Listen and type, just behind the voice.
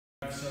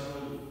have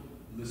several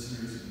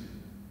listeners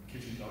in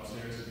kitchens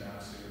upstairs and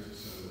downstairs,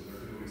 so there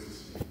are good ways to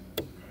speak.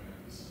 So kind of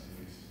listen to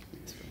these.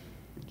 That's right.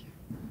 Thank you.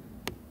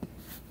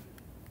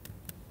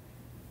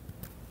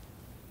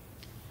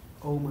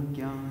 Om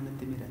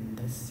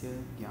Jnanatimirandhasya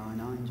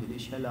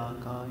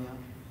Jnananjalishalakaya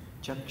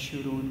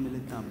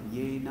Chakshurunmilitam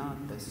Yena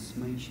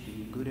Tasmai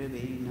Shri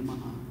Gurave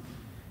Namaha.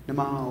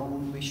 Namaha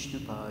Om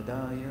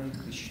Vishnupadaya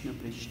Krishna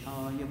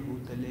Prishtaya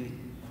Bhutale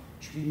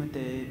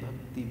Shrimate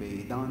Bhakti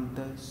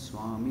Vedanta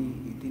Swami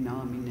Iti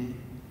Namine.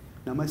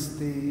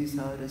 Namaste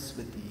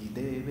Saraswati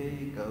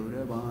Deve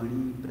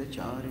Gauravani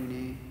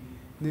Pracharine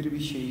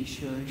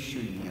Nirvishesha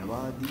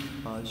Shunyavadi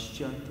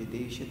Paschatya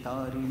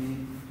Deshatarine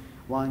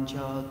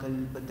Vancha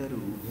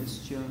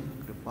Kalpatarubhyascha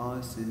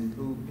Kripa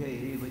Sindhubhya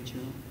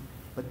Evacha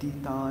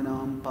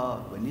Patitanam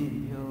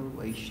Pavanebhyo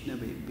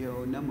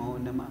Vaishnavebhyo Namo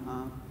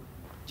Namaha.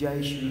 Jai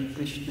Shri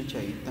Krishna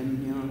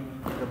Chaitanya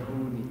Prabhu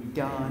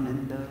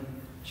Nityananda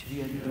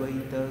Shri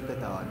Advaita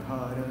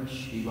Gadadhara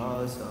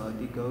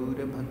Shivasadi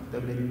Gaura Bhakta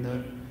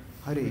Vrinda.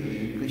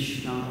 Hare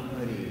Krishna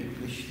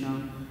Krishna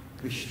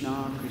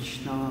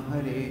Krishna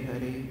Hare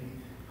Hare,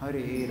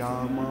 Hare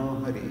Rama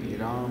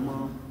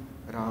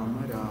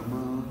Rama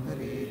Rama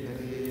Hare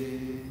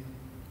Hare.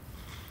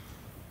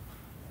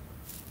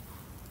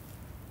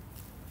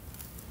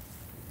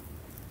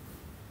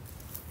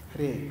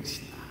 Hare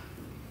Krishna.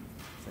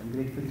 So I'm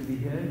grateful to be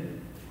here.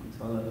 Once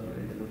all of you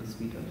at the lotus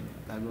feet of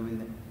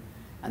Bhagavinda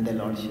and their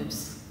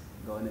lordships,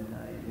 Godhead,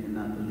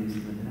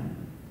 Hiranyakashipu.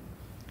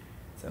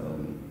 So,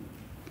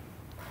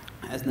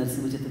 as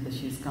Narasimha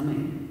Chaturdashi is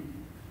coming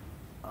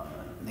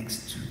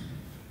next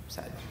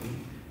Saturday,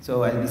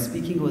 so I'll be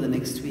speaking over the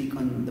next week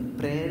on the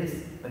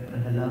prayers by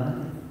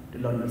Prahlada to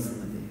Lord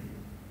Narasimha.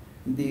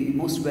 The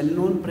most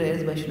well-known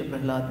prayers by Srila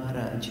Prahlada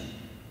Maharaj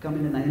come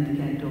in the 9th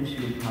canto of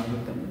Srimad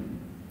Bhagavatam,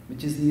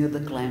 which is near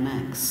the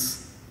climax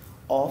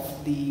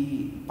of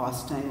the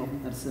pastime of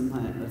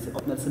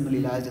Narasimha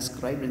Lila as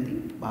described in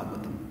the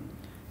Bhagavatam.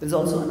 There is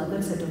also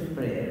another set of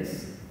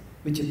prayers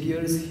which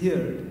appears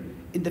here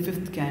in the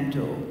 5th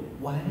canto,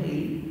 while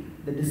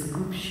the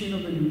description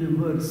of the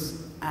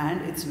universe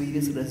and its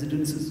various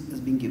residences is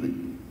being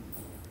given.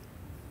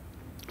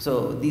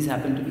 So these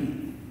happen to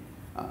be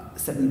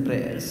 7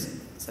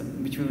 prayers,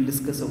 which we will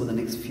discuss over the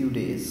next few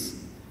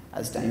days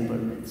as time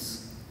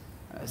permits.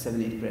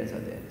 7, 8 prayers are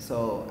there.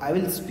 So I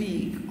will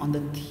speak on the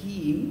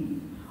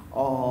theme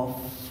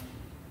of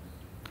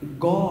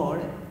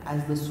God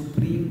as the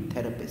supreme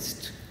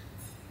therapist.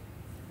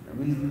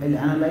 I'll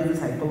analyze the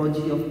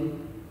psychology of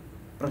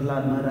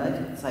Prahlada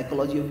Maharaj,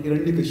 psychology of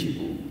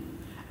Hiranyakashipu,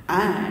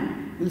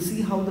 and we'll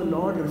see how the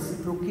Lord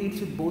reciprocates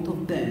with both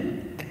of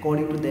them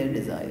according to their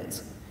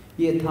desires.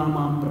 Yetha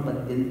mam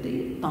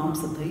prapadyante tam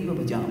sathaiva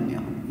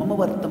bhajamyaham mama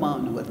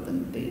vartamanu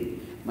vartante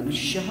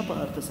manushyaha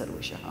partha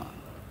sarvashaha.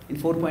 In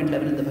 4.11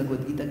 in the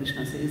Bhagavad Gita,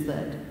 Krishna says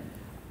that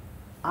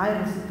I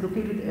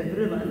reciprocate with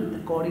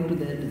everyone according to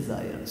their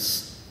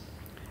desires,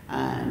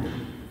 and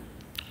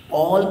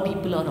all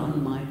people are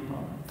on my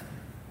path.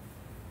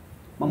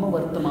 Mama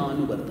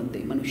vartamanu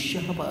vartante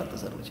manushyaha partha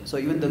sarvashaha. So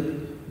even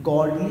the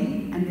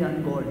godly and the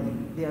ungodly,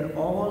 they are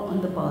all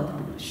on the path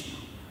to Krishna.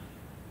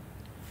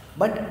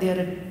 But they are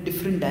at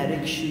different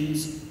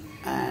directions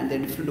and they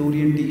are different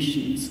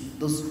orientations.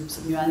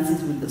 Those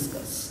nuances we'll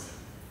discuss.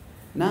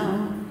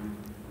 Now,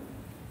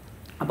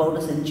 about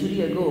a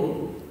century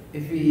ago,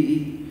 if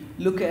we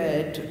look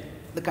at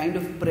the kind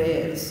of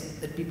prayers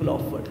that people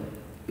offered,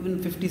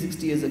 even 50,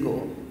 60 years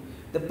ago,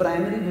 the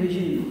primary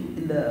vision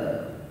in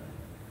the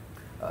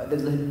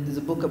there's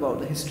a book about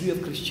the history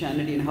of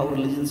Christianity and how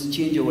religions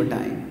change over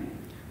time.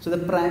 So the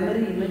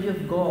primary image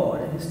of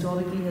God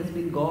historically has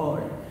been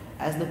God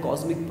as the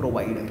cosmic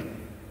provider.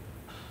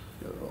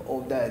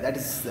 That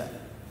is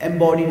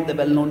embodied in the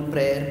well-known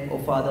prayer, O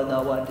Father,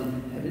 thou art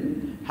in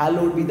heaven,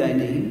 hallowed be thy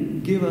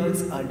name, give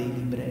us our daily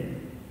bread.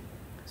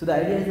 So the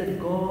idea is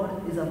that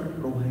God is our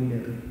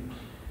provider.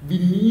 We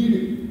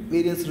need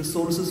various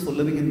resources for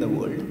living in the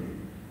world,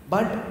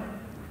 but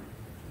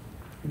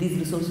these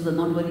resources are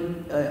not very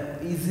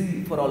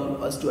easy for all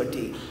of us to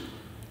attain.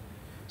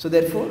 So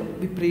therefore,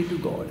 we pray to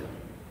God.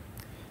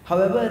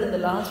 However, in the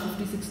last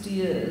 50, 60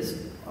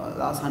 years,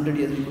 last 100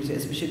 years we could say,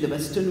 especially the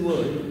Western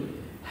world,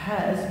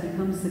 has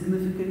become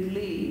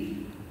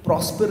significantly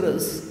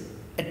prosperous,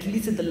 at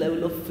least at the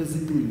level of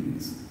physical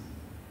needs.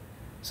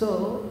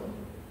 So,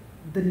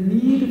 the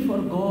need for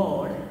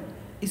God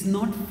is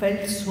not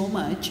felt so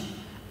much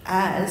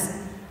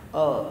as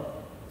a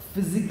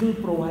physical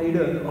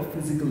provider of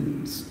physical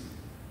needs.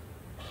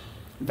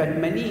 In fact,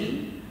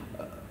 many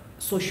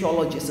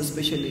sociologists,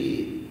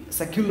 especially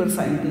secular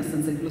scientists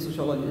and secular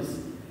sociologists,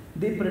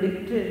 they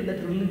predicted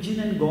that religion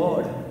and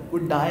God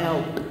would die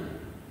out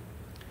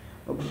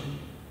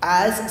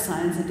as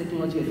science and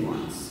technology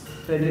advance.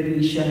 Friedrich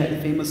Nietzsche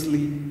had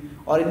famously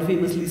or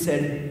infamously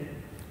said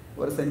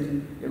over a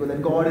century ago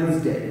that God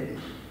is dead.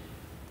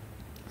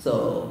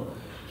 So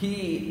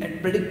he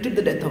had predicted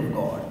the death of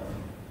God,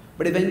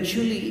 but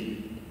eventually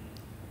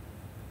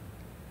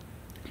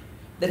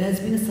there has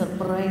been a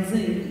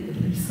surprising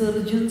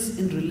resurgence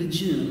in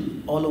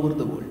religion all over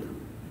the world.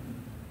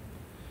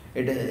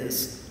 It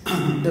is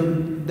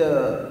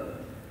the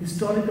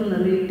historical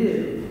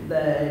narrative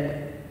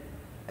that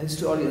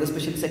historians,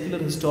 especially secular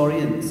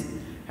historians,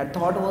 had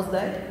thought was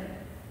that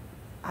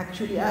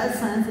actually as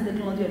science and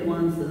technology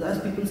advances, as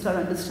people start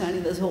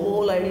understanding this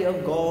whole idea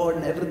of God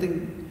and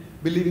everything,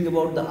 believing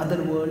about the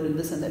other world and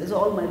this and that is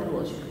all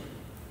mythological.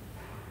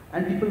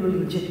 And people will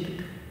reject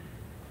it.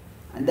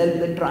 And then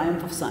the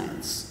triumph of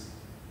science.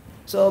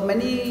 So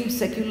many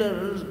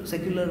secularists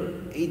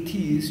and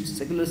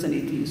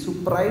atheists who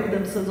pride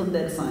themselves on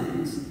their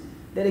science,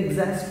 they're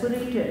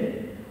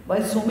exasperated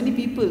why so many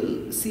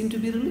people seem to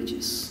be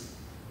religious.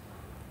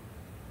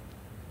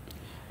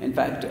 In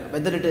fact,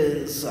 whether it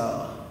is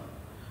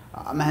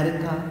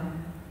America,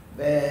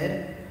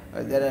 where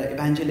there are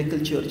evangelical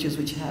churches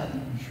which have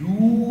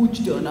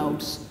huge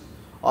turnouts,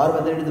 or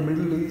whether it is the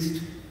Middle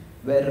East,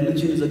 where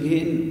religion is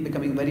again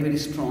becoming very, very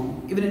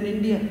strong. Even in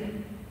India,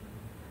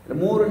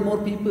 more and more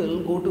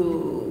people go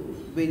to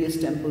various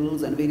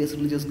temples and various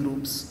religious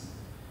groups.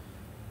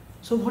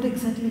 So what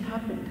exactly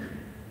happened?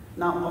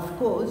 Now, of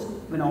course,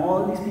 when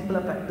all these people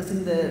are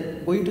practicing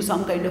going to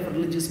some kind of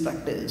religious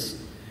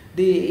practice,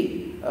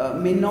 they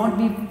may not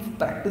be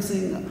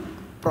practicing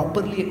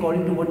properly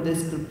according to what their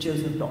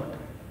scriptures have taught.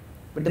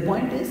 But the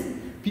point is,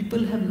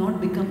 people have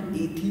not become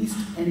atheist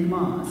en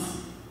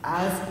masse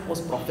as was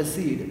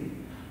prophesied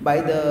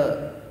by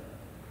the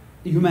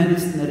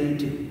humanist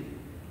narrative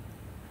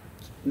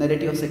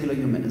of secular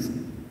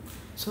humanism.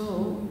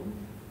 So,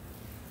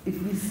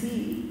 if we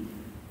see,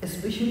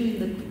 especially in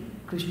the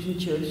Christian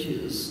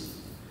churches,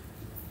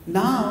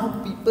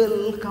 now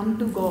people come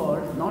to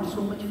God not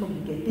so much for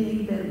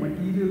getting their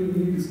material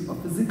needs or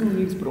physical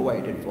needs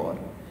provided for,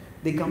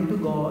 they come to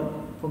God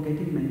for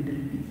getting mental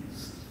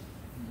peace.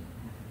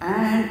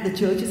 And the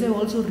churches have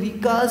also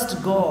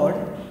recast God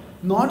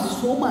not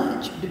so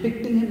much,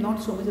 depicting him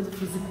not so much as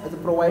a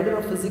provider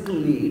of physical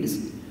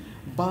needs,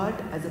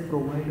 but as a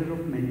provider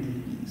of mental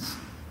peace.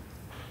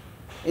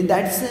 In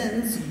that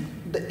sense,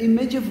 the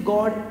image of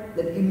God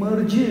that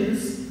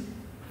emerges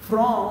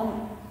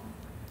from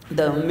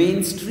the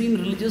mainstream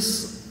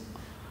religious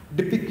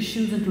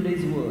depictions in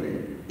today's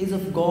world is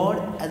of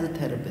God as a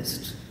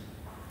therapist.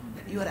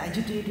 You are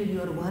agitated,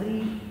 you are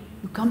worried,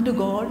 you come to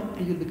God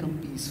and you will become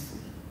peaceful.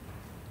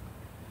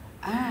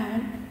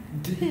 And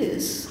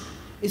this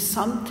is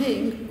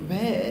something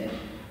where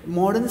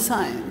modern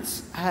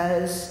science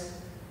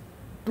has,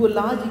 to a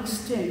large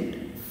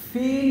extent,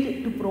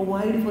 failed to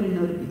provide for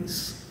inner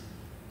peace.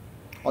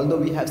 Although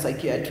we have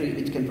psychiatry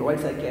which can provide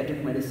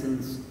psychiatric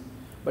medicines,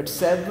 but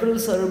several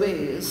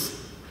surveys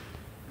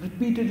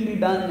repeatedly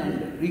done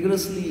and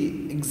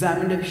rigorously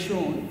examined have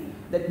shown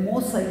that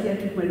most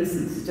psychiatric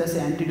medicines, such as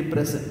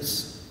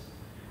antidepressants,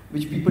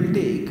 which people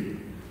take,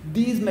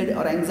 these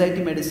or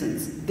anxiety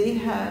medicines, they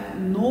have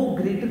no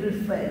greater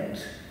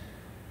effect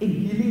in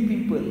healing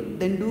people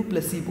than do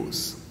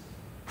placebos.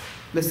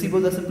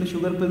 Placebos are simply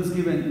sugar pills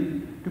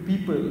given to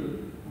people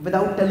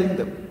without telling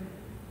them.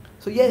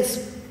 So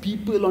yes,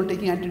 people on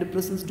taking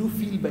antidepressants do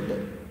feel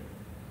better,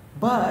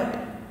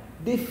 but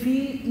they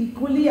feel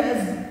equally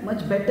as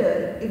much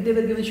better if they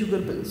were given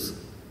sugar pills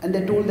and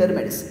they're told their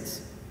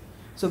medicines.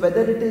 So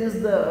whether it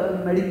is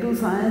the medical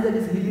science that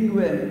is healing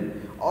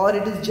them, or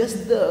it is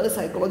just the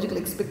psychological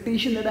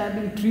expectation that I am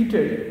being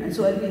treated and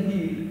so I will be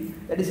healed,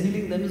 that is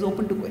healing them, is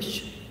open to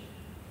question.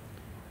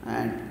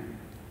 And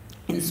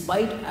in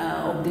spite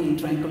of the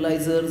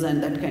tranquilizers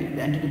and that kind of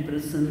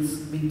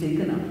antidepressants being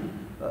taken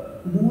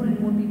up, more and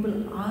more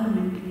people are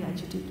mentally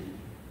agitated.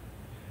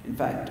 In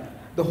fact,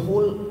 the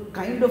whole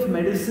kind of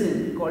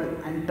medicine called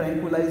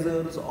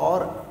tranquilizers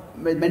or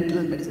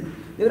mental medicine,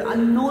 they were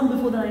unknown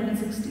before the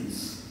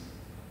 1960s.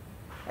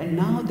 And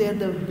now they are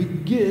the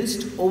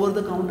biggest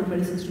over-the-counter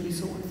medicines to be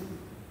sold.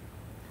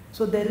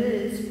 So there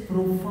is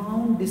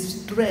profound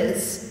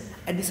distress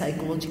at the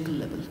psychological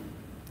level.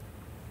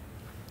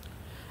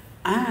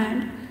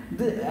 And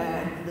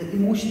the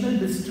emotional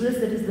distress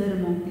that is there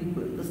among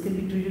people, this can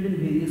be treated in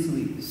various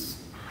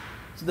ways.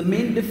 So the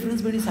main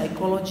difference between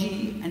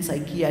psychology and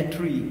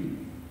psychiatry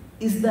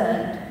is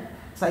that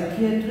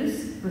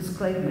psychiatrists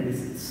prescribe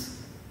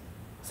medicines.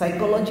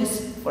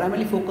 Psychologists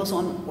primarily focus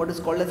on what is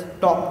called as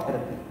talk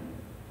therapy.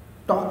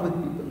 Talk with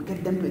people,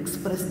 get them to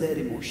express their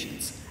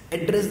emotions,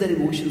 address their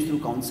emotions through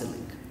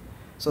counseling.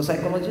 So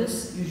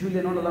psychologists usually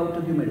are not allowed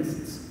to give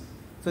medicines.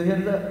 So here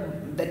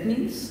that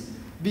means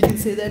we can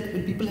say that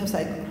when people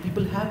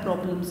have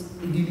problems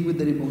in dealing with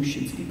their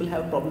emotions, people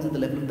have problems at the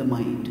level of the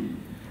mind,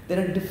 there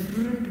are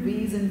different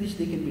ways in which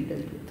they can be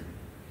dealt with.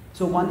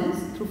 So one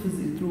is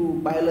through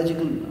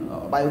biological,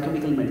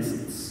 biochemical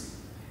medicines.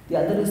 The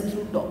other is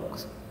through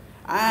talks.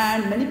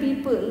 And many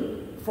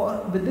people,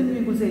 within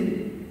you could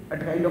say, a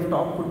kind of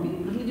talk could be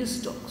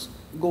religious talks.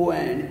 Go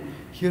and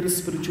hear a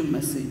spiritual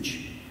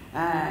message,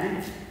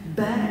 and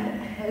that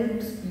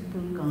helps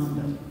people calm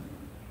down.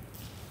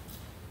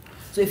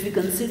 So if we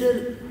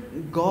consider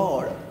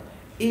God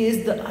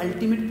is the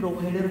ultimate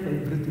provider of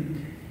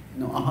everything,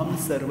 aham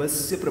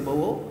sarvasya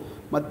prabhavo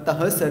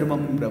mattaha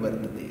sarvam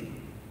pravartate,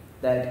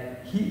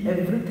 that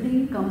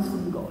everything comes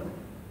from God.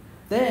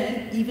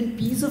 then even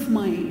peace of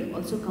mind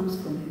also comes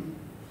from him.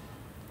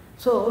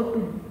 So to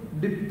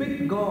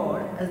depict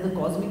God as the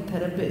cosmic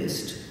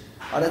therapist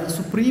or as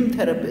the supreme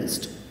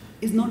therapist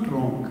is not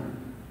wrong.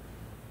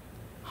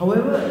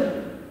 However,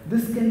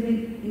 this can be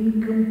an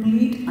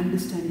incomplete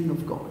understanding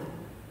of God.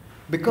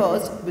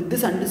 Because with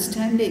this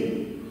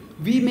understanding,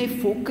 we may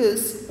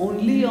focus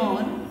only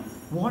on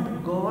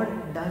what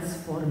God does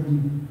for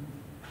me.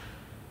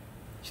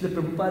 Srila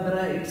Prabhupada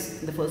writes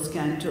in the first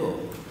canto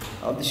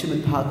of the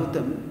Srimad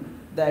Bhagavatam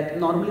that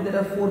normally there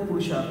are 4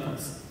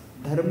 Purusharthas: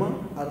 Dharma,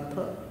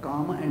 Artha,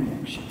 Kama and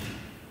Moksha.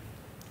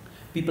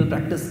 People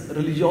practice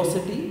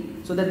religiosity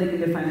so that they can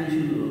get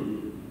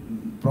financial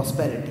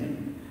prosperity.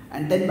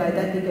 And then by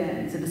that they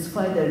can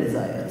satisfy their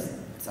desires.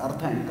 It's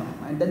Artha and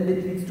Kama. And then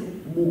it leads to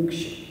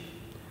Moksha.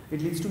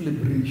 It leads to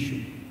liberation.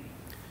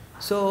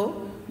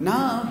 So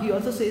now he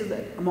also says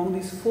that among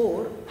these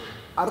 4,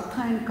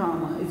 Artha and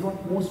Kama is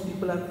what most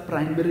people are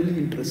primarily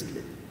interested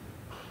in.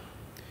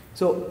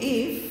 So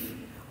if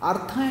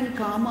Artha and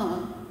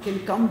Kama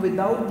can come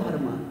without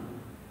Dharma,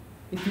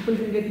 if people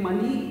can get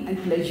money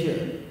and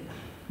pleasure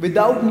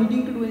without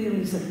needing to do any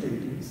religious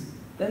activities,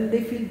 then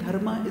they feel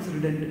Dharma is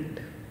redundant.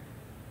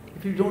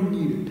 If you don't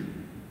need it.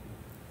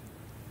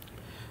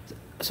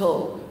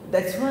 So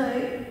that's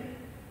why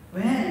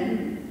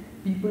when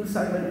people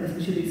start,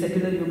 especially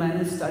secular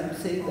humanists start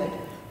saying that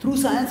through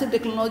science and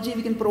technology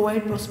we can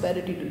provide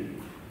prosperity to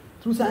you.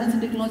 Through science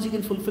and technology you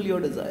can fulfill your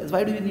desires.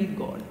 Why do you need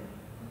God?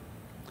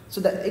 So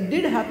that it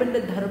did happen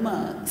that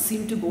Dharma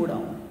seemed to go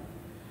down.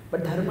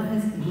 But Dharma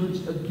has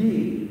emerged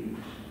again.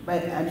 By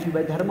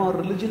Dharma or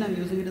religion, I'm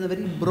using it in a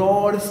very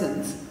broad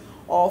sense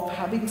of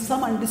having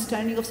some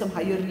understanding of some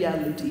higher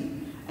reality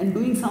and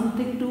doing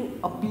something to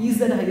appease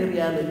that higher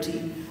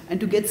reality and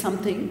to get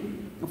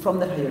something from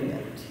that higher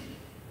reality.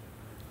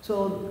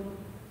 So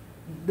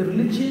the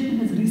religion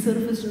has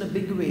resurfaced in a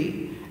big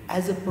way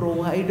as a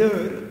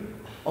provider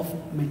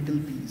of mental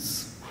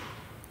peace,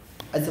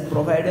 as a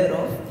provider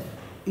of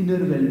inner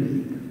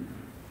well-being.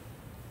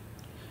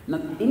 Now,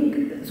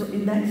 so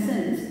in that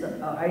sense,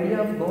 the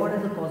idea of God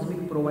as a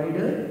cosmic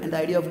provider and the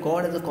idea of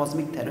God as a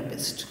cosmic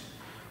therapist,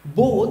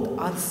 both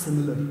are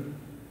similar.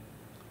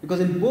 Because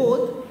in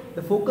both,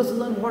 the focus is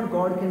on what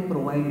God can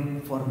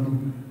provide for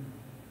me.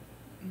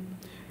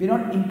 We are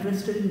not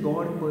interested in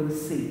God per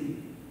se.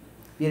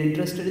 We are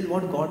interested in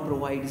what God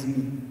provides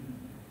me.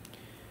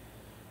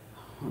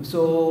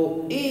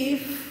 So,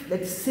 if,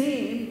 let's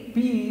say,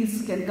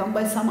 peace can come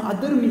by some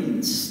other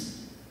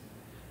means,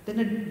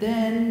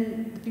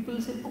 then the people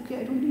will say, okay,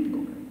 I don't need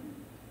God.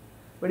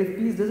 But if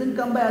peace doesn't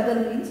come by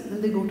other means,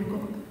 then they go to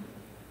God.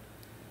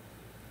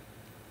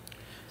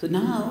 So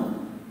now,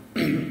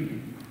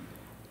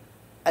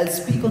 I'll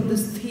speak on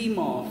this theme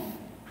of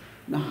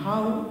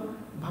how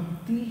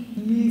bhakti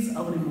heals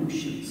our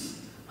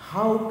emotions,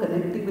 how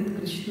connecting with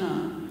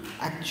Krishna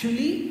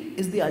actually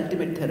is the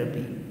ultimate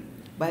therapy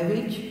by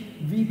which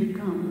we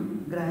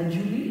become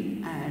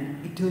gradually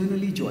and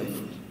eternally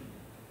joyful.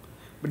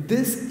 But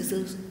this is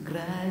a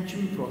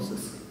gradual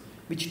process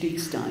which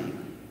takes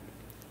time.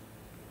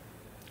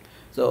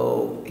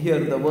 So here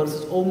the verse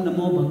is Om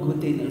Namo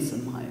Bhagavate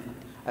Narasimhaya.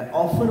 I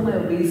offer my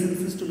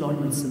obeisances to Lord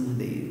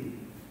Narasimhadev.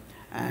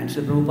 And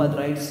Srila Prabhupada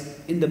writes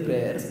in the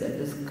prayers that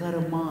is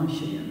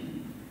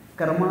Karmashayan.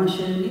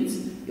 Karmashayan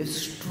means a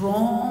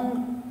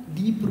strong,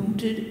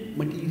 deep-rooted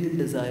material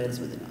desires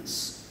within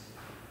us.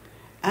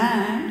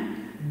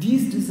 And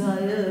these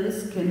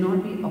desires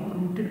cannot be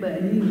uprooted by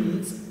any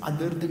means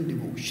other than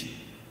devotion.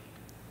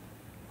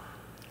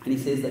 And he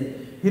says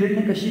that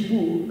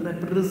Hiranyakashipu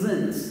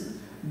represents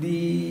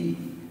the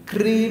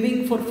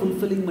craving for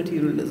fulfilling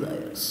material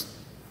desires.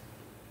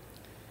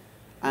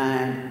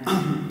 And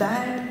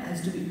that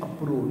has to be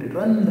uprooted.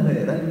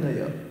 Randhaya,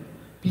 Randhaya.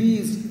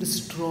 Please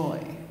destroy.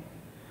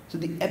 So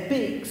the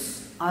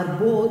epics are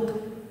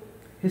both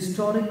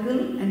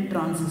historical and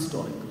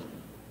transhistorical.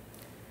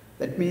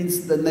 That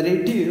means the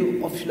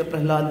narrative of Srila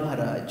Prahlada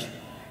Maharaj,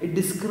 it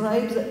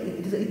describes,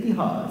 it is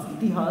itihas.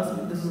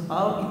 Itihas, this is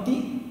how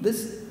this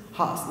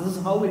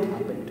is how it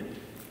happened.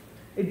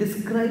 It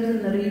describes a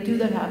narrative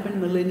that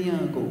happened millennia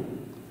ago.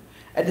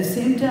 At the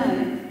same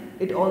time,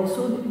 it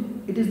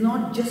is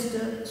not just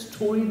a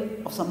story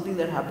of something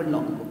that happened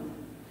long ago.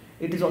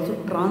 It is also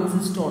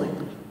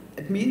transhistorical.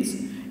 It means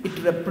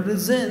it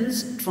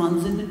represents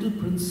transcendental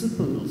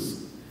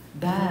principles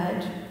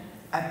that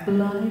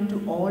apply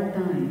to all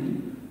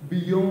time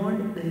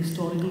beyond the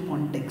historical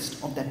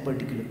context of that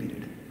particular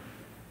period.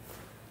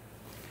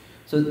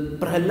 So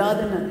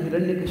Prahlada and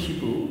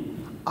Hiranyakashipu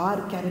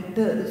are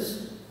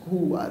characters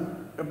who are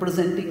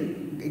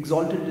representing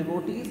exalted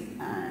devotees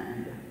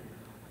and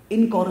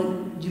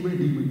incorrigible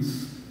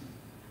demons.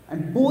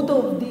 And both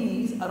of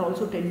these are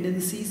also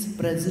tendencies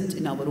present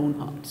in our own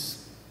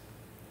hearts.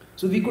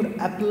 So we could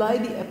apply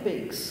the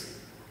epics,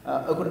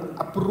 could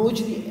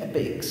approach the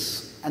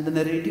epics and the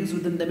narratives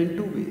within them in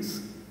two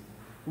ways.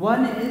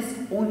 One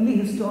is only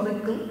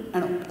historical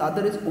and the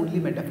other is only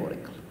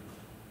metaphorical.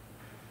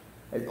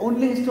 It's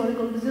only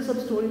historical, this is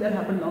a story that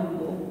happened long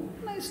ago.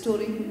 Nice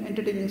story,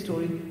 entertaining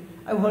story.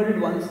 I've heard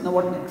it once, now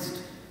what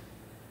next?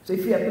 So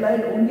if we apply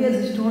it only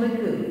as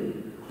historical,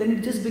 then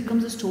it just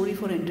becomes a story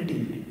for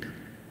entertainment.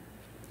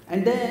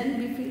 And then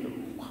we feel,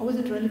 how is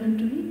it relevant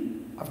to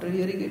me after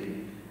hearing it?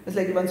 It's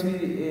like once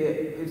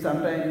if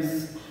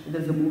sometimes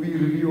there's a movie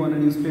review on a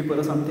newspaper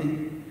or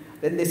something,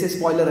 then they say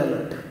spoiler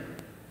alert.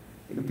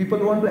 People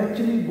want to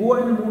actually go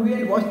in the movie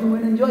and watch the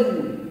movie and enjoy the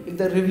movie. If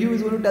the review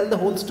is going to tell the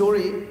whole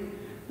story,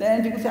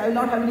 then people say, I will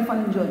not have any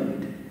fun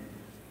enjoying it.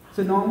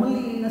 So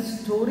normally in a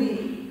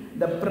story,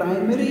 the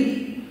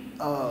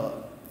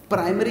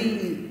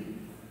primary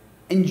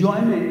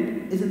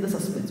enjoyment is in the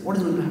suspense. What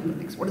is going to happen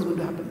next? What is going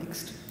to happen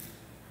next?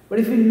 But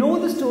if we know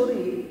the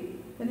story,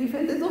 then we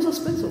find there's no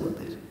suspense over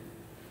there.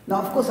 Now,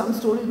 of course, some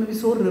stories may be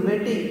so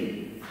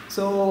riveting,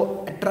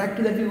 so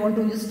attractive that we want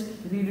to just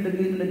read it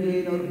again and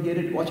again, or hear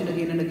it, watch it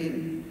again and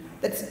again.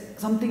 That's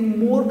something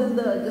more than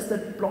just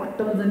that plot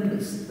turns and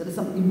twists. There is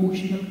some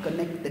emotional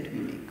connect that we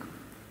make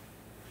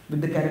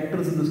with the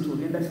characters in the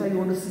story, and that's why you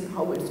want to see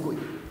how it's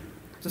going.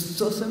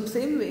 So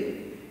same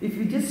way, if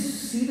we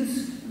just see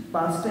this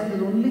pastime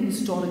as only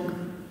historical,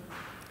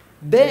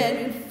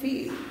 then we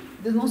feel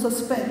there's no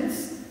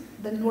suspense,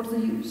 then what's the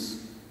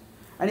use?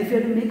 And if you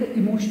have to make an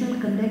emotional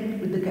connect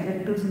with the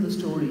characters in the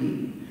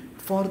story,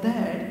 for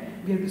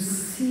that, we have to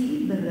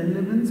see the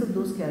relevance of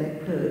those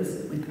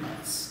characters with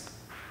us.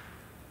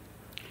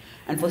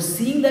 And for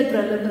seeing that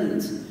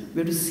relevance, we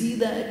have to see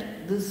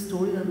that these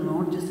stories are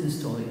not just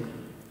historical.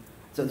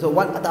 So the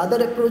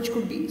other approach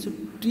could be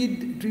to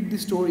treat the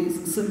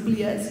stories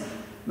simply as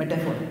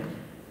metaphorical.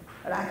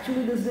 And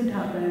actually this didn't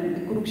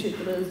happen.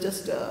 Kurukshetra is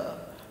just a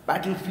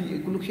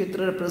battlefield.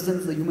 Kurukshetra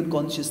represents the human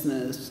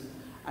consciousness,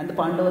 and the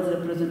Pandavas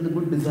represent the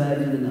good desires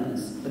within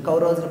us. The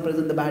Kauravas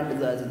represent the bad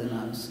desires within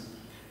us.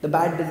 The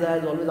bad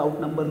desires always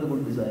outnumber the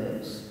good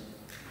desires.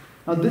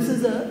 Now this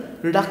is a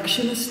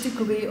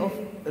reductionistic way of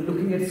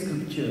looking at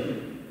scripture,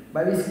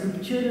 by which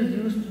scripture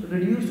is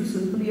reduced to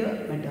simply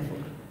a metaphor.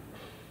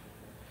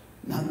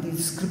 Now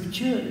these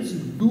scriptures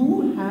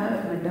do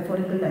have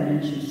metaphorical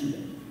dimensions to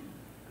them.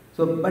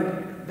 So,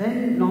 but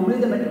when normally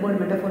the word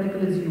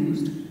metaphorical is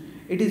used,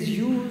 it is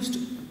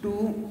used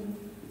to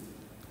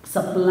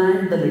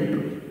supplant the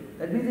literal.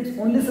 That means it's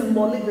only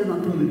symbolic, there is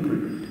nothing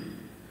literal in it.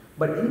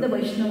 But in the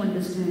Vaishnava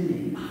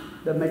understanding,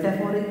 the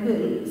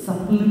metaphorical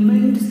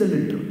supplements the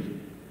literal.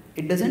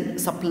 It doesn't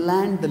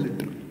supplant the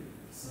literal.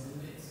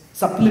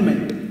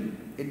 Supplement.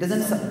 It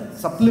doesn't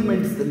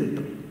supplements the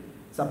literal.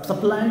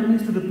 Supplant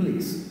means to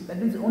replace. That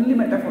means only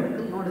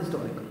metaphorical, not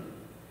historical.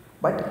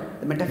 But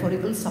the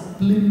metaphorical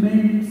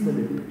supplements the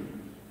literal.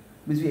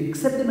 Means we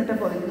accept the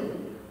metaphorical,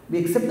 we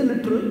accept the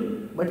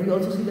literal, but we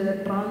also see that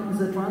it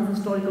is a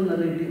trans-historical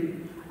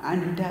narrative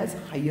and it has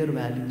higher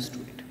values to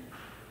it.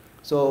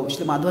 So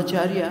Srila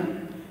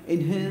Madhvacharya,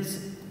 in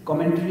his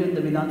commentary on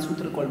the Vedanta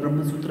Sutra called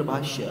Brahma Sutra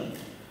Bhashya,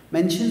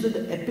 mentions that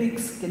the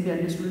epics can be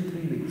understood in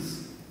three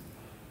ways.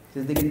 He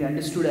says they can be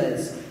understood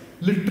as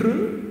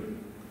literal,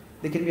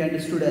 they can be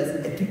understood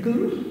as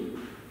ethical,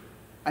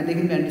 and they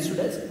can be understood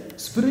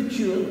as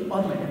spiritual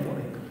or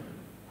metaphorical.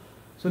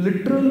 So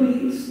literal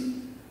means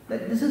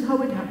that this is how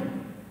it happened.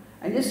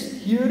 And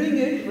just hearing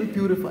it will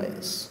purify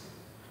us.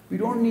 We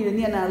don't need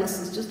any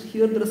analysis, just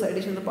hear the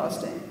recitation of the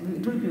pastime,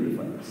 it will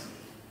purify us.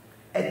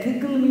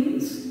 Ethical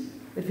means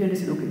that we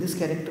understand, okay, this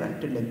character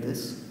acted like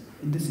this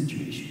in this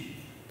situation,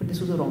 but this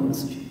was a wrong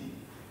decision.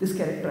 This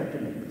character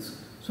acted like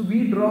this. So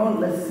we draw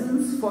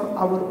lessons for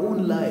our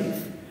own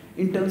life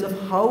in terms of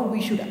how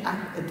we should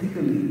act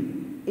ethically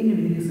in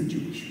various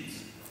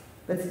situations.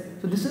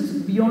 So this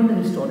is beyond the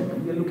historical.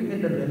 We are looking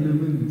at the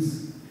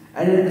relevance.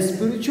 And at the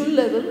spiritual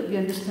level, we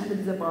understand that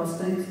these are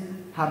pastimes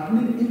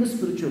happening in the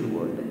spiritual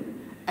world,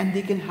 and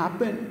they can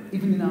happen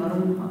even in our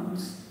own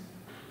hearts.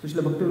 So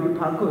Srila Bhaktivinoda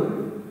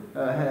Thakur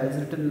has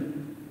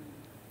written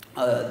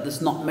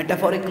this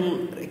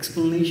metaphorical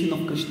explanation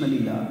of Krishna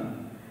Lila,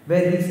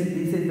 where he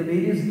says the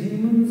various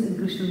demons in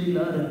Krishna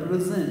Lila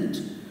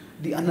represent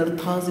the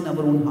anarthas in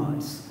our own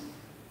hearts.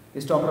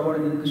 He's talked about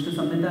it in Krishna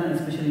Samhita and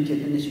especially in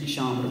Chaitanya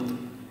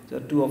Charan. So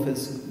two of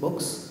his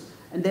books.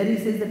 And then he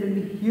says that when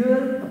we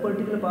hear a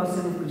particular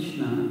pastime of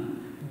Krishna,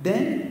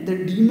 then the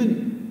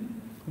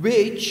demon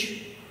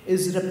which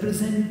is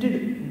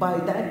represented by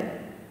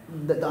that,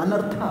 the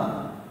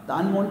anartha, the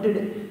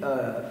unwanted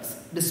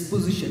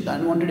disposition, the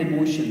unwanted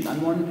emotion, the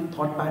unwanted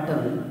thought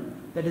pattern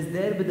that is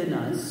there within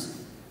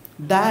us,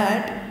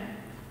 that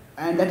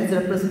is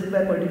represented by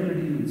a particular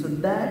demon. So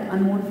that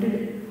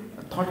unwanted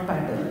thought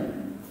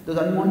pattern, those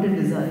unwanted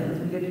desires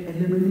will get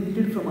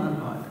eliminated from our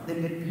heart. They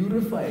will get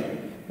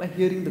purified by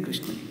hearing the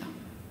Krishna Lila.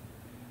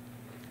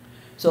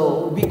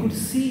 So we could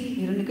see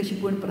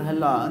Hiranyakashipu and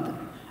Prahlada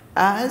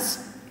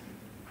as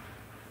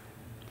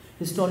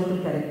historical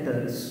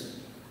characters,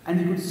 and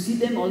we could see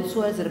them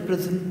also as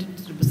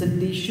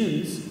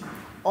representations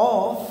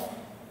of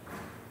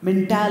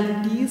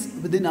mentalities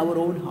within our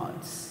own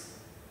hearts.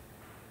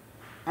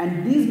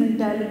 And these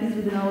mentalities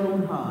within our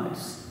own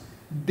hearts,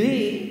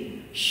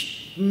 they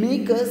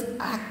make us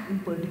act in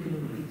particular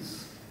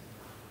ways.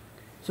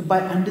 So by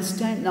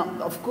understanding,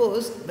 now of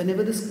course,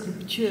 whenever the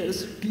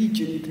scriptures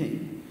teach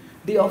anything,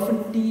 they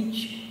often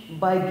teach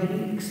by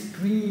giving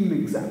extreme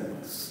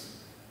examples.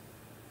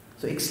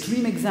 So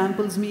extreme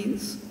examples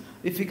means,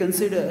 if we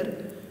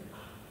consider,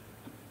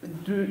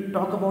 to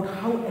talk about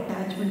how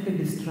attachment can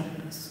distract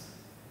us.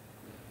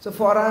 So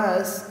for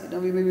us,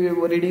 we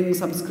were reading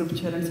some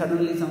scripture and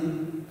suddenly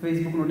some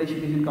Facebook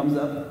notification comes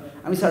up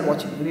and we start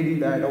reading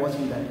that or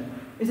watching that.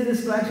 It's a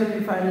distraction,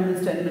 maybe 5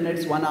 minutes, 10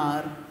 minutes, 1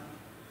 hour.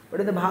 But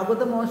in the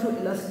Bhagavatam also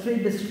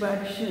illustrate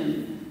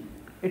distraction.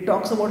 It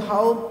talks about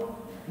how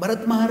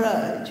Bharat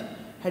Maharaj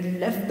had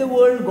left the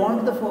world, gone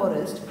to the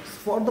forest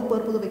for the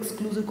purpose of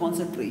exclusive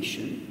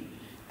concentration,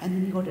 and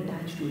then he got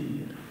attached to a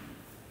deer.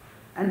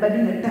 And by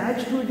being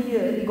attached to a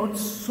deer, he got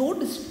so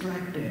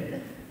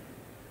distracted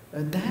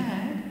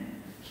that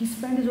he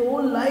spent his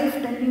whole life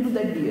tending to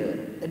that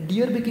deer. That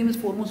deer became his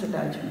foremost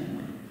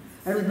attachment.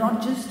 And it was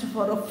not just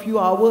for a few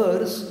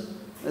hours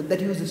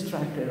that he was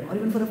distracted, or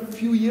even for a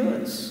few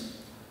years.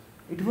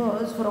 It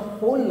was for a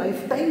whole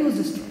lifetime he was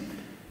distracted.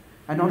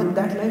 And not in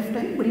that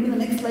lifetime, but even the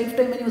next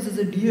lifetime when he was as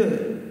a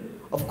deer.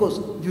 Of course,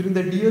 during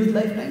the deer's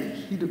lifetime,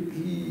 he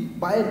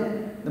by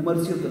the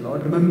mercy of the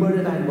Lord, remembered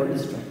that I had got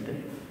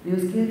distracted. He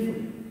was careful.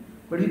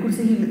 But we could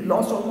say he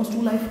lost almost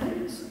 2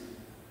 lifetimes.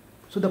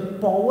 So the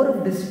power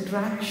of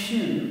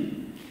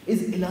distraction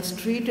is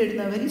illustrated in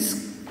a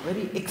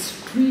very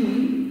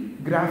extreme,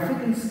 graphic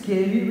and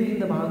scary way in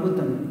the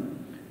Bhagavatam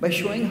by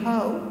showing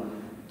how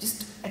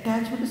just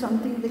attachment to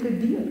something like a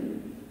deer.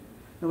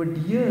 Now a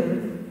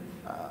deer,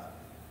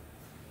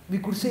 we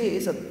could say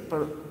is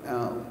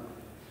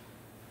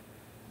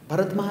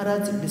Bharat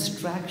Maharaj's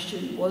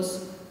distraction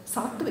was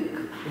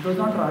sattvic. It was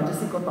not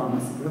rajasic or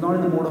tamasic. It was not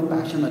in the mode of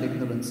passion or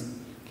ignorance.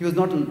 He was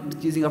not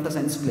chasing after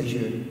sense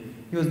pleasure.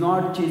 He was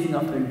not chasing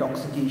after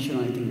intoxication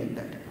or anything like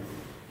that.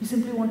 He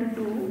simply wanted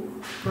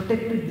to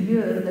protect a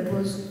deer that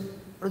was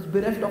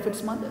bereft of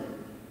its mother.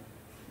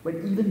 But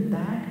even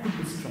that could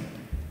distract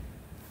him.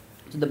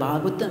 So the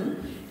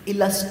Bhagavatam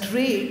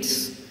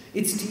illustrates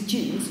its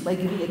teachings by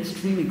giving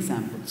extreme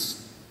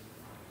examples.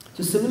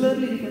 So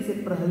similarly, we can say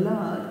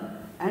Prahlada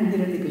and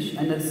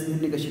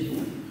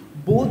Hiranyakashipu,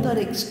 both are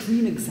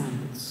extreme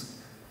examples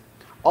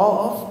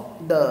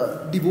of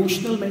the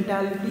devotional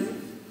mentality.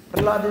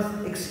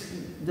 Prahlada is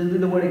generally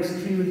the word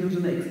extreme is used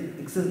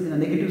in a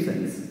negative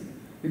sense.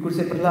 We could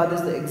say Prahlada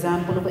is the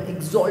example of an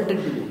exalted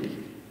devotee.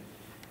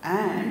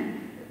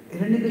 And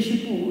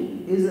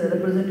Hiranyakashipu is a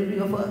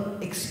representative of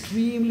an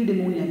extremely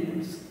demoniac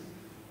person.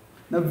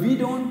 Now we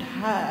don't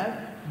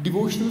have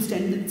devotional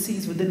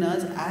tendencies within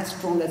us as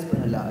strong as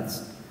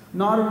Prahlada's,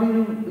 nor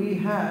do we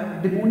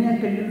have demoniac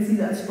tendencies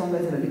as strong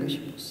as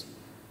Hiranyakashipu's.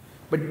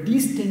 But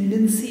these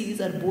tendencies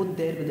are both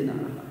there within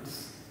our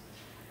hearts.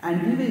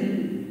 And we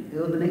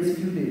will, over the next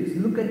few days,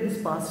 look at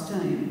this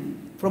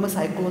pastime from a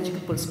psychological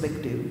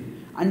perspective,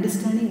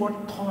 understanding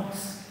what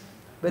thoughts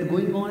were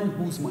going on in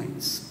whose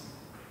minds,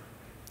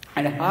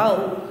 and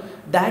how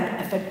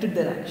that affected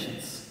their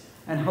actions,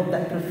 and how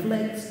that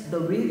reflects the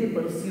way they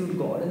perceived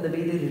God and the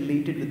way they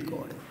related with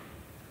God.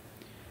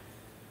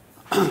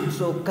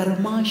 So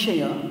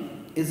karmashaya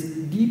is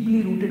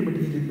deeply rooted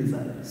material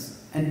desires.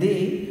 And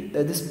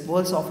this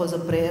verse offers a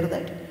prayer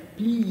that,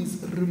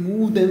 please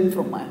remove them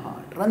from my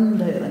heart.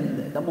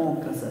 Randha,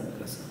 damokrasa,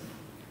 krasa.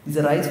 These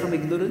arise from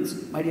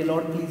ignorance. My dear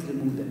Lord, please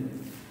remove them.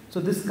 So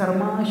this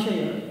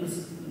karmashaya,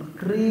 this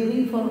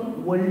craving for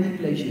worldly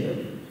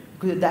pleasure,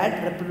 because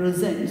that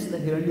represents the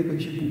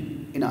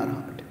Hiranyakashipu in our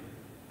heart.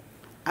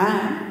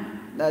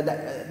 And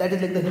that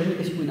is like the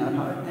Hiranyakashipu in our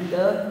heart. And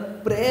the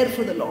prayer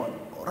for the Lord,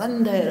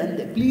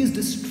 Randha, please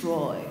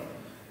destroy.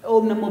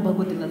 Om Namo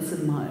Bhagavate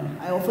Narasimhaya.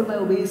 I offer my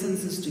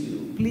obeisances to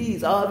you.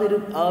 Please,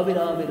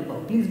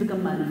 Avir, please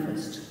become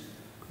manifest.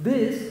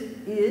 This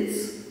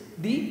is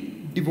the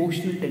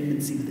devotional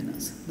tendency within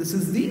us. This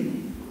is the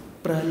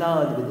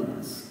Prahlada within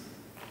us.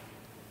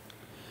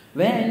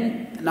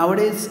 When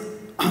nowadays,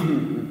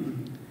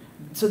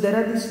 so there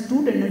are these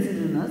 2 tendencies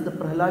within us, the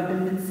Prahlada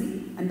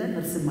tendency and the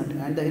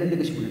Narasimha and the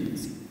Hiranyakashipu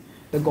tendency.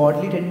 The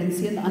godly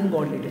tendency and the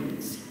ungodly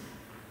tendency.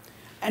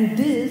 And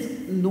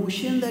this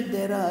notion that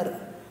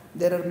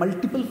there are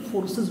multiple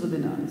forces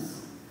within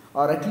us,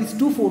 or at least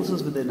 2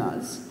 forces within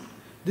us,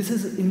 this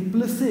is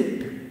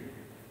implicit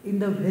in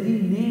the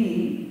very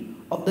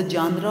name of the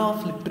genre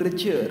of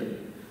literature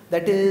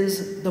that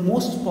is the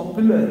most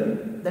popular,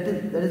 that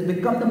has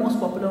become the most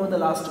popular over the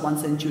last 1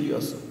 century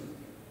or so.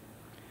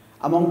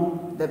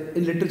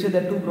 In literature,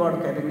 there are 2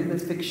 broad categories: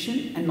 there's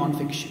fiction and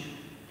non-fiction.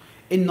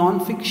 In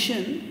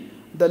non-fiction,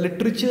 the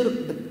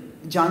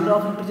genre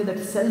of literature that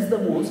sells the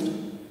most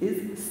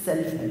is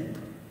self-help.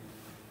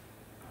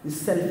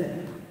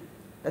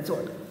 That's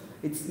what.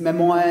 Its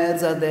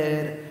memoirs are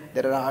there.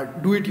 There are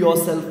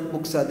do-it-yourself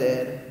books are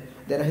there.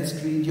 There are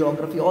history,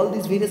 geography. All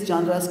these various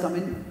genres come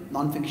in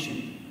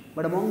non-fiction.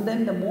 But among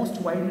them, the most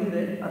widely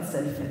read are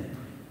self-help.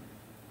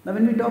 Now,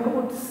 when we talk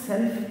about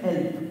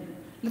self-help,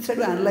 let's try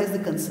to analyze the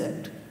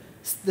concept.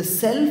 The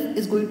self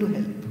is going to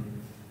help.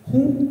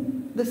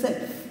 Who? The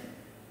self.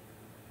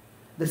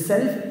 The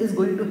self is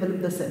going to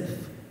help the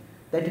self.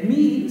 That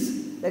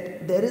means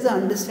that there is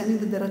an understanding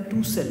that there are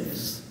 2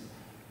 selves.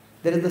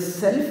 There is the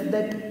self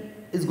that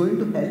is going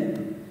to help,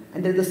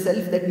 and there is a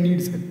self that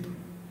needs help.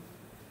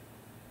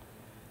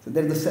 So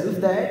there is a self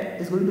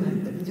that is going to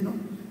help. That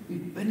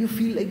means, when you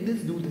feel like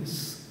this, do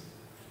this.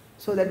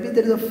 So that means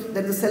there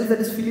is a self that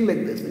is feeling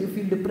like this. When you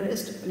feel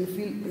depressed, when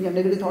you have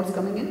negative thoughts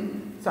coming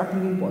in, start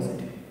thinking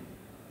positive.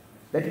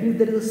 That means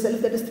there is a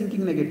self that is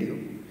thinking negative.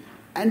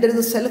 And there is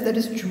a self that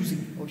is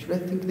choosing. Oh, should I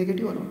think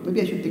negative or not?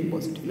 Maybe I should think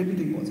positive. Let me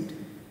think positive.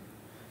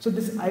 So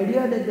this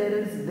idea that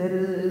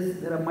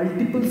there are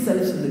multiple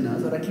selves within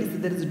us, or at least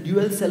there is a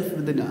dual self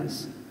within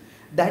us,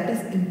 that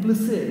is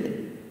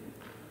implicit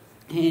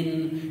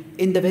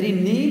in the very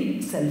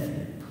name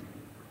self-help.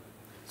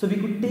 So we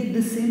could take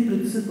this same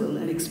principle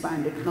and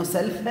expand it. Now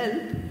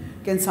self-help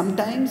can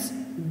sometimes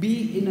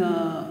be in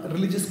a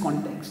religious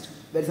context,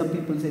 where some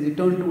people say they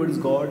turn towards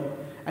God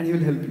and He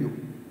will help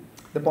you.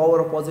 The Power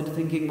of Positive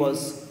Thinking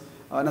was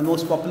one of the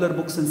most popular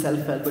books in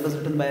self-help. It was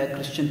written by a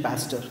Christian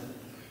pastor,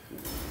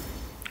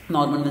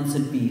 Norman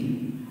Vincent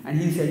Peale,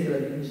 and he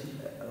said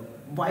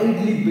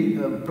widely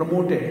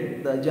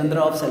promoted the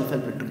genre of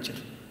self-help literature.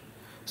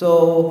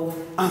 So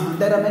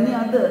there are many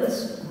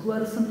others who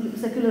are simply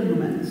secular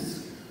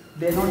humanists.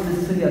 They are not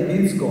necessarily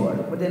against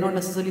God, but they are not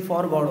necessarily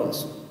for God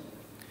also.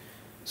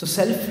 So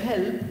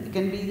self-help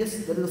can be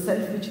just, there is a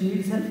self which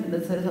needs help, and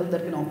there is a self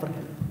that can offer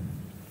help.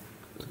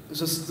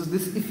 So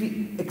this, if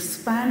we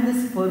expand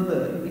this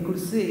further, we could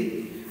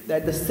say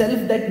that the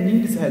self that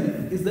needs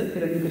help is the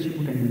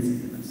Hiranyakashipu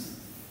tendency in us.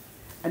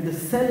 And the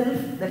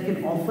self that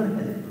can offer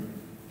help,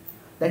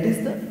 that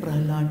is the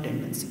Prahlada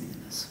tendency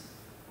in us.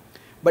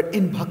 But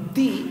in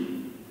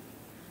bhakti,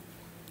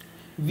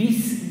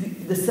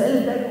 the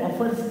self that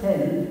offers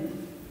help,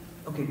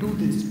 okay, do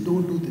this,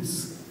 don't do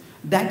this,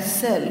 that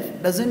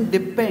self doesn't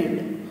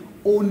depend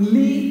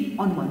only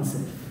on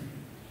oneself.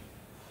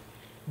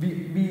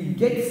 We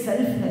get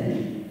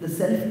self-help, the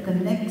self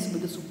connects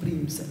with the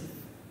Supreme Self.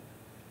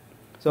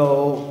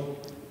 So,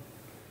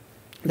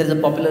 there is a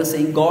popular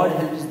saying, God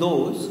helps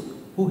those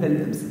who help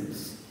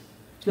themselves.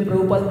 Srila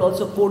Prabhupada would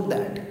also quote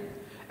that.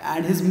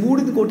 And his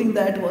mood in quoting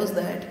that was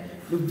that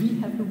we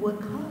have to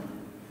work hard.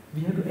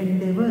 We have to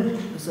endeavor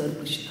to serve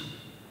Krishna.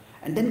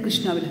 And then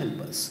Krishna will help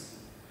us.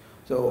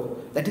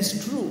 So, that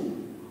is true.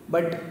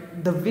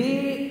 But the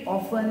way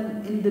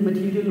often in the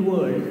material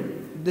world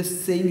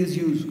this saying is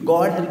used,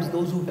 God helps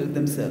those who help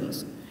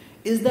themselves,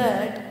 is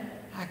that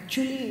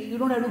actually you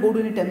don't have to go to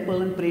any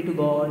temple and pray to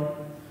God.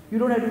 You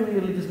don't have to do any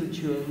religious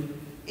ritual.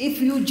 If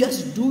you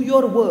just do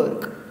your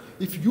work,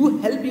 if you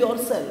help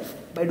yourself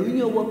by doing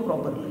your work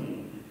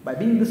properly, by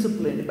being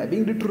disciplined, by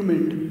being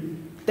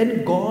determined,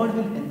 then God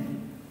will help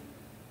you.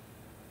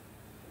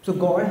 So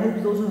God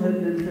helps those who help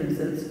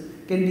themselves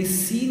can be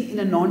seen in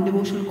a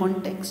non-devotional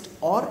context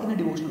or in a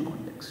devotional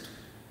context.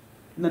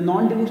 In the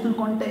non-devotional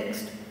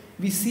context,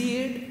 we see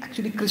it,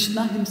 actually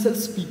Krishna himself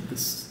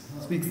speaks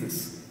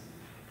this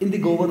in the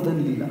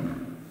Govardhan Leela.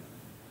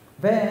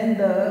 When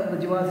the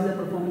Vrajavasis are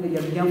performing a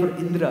yajna for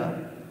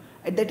Indra,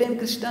 at that time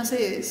Krishna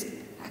says,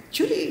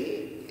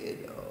 actually,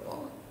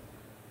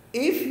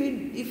 if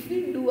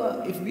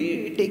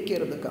we take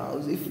care of the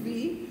cows, if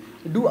we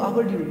do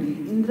our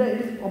duty, Indra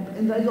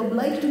is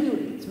obliged to do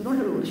it. So we don't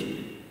have to worship.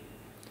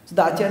 So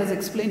the Acharyas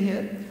explain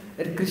here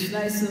that Krishna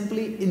is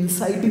simply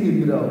inciting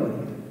Indra over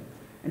here.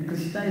 And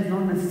Krishna is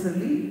not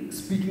necessarily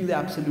speaking the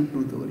absolute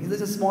truth over. He's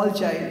just a small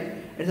child.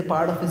 It's a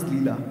part of his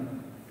Leela.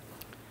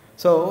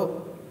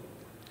 So,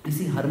 you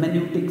see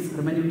hermeneutics.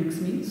 Hermeneutics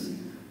means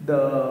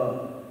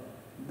the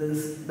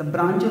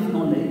branch of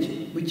knowledge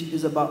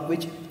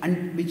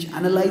which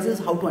analyzes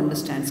how to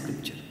understand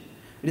scripture.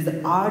 It is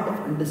the art of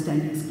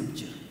understanding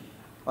scripture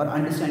or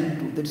understanding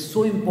truth. It's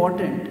so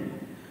important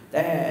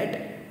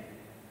that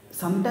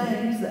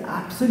sometimes the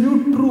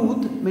absolute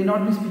truth may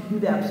not be speaking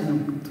the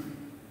absolute truth.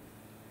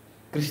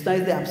 Krishna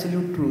is the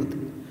absolute truth,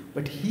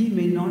 but he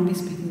may not be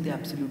speaking the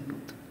absolute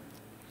truth.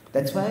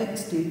 That's why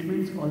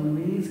statements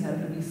always have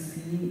to be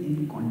seen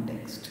in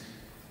context.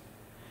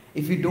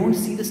 If we don't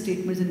see the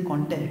statements in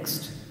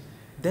context,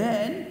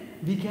 then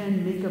we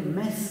can make a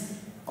mess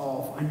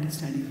of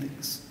understanding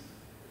things.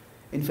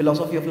 In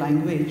philosophy of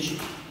language,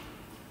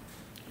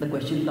 the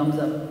question comes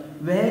up,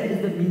 where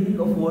is the meaning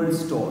of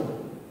words stored?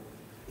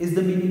 Is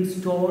the meaning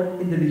stored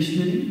in the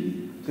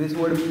dictionary? This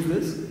word means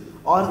this.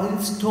 Or is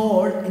it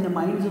stored in the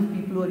minds of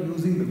people who are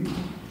using them?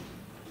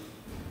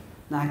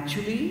 Now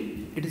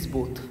actually, it is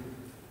both.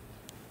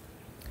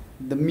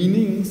 The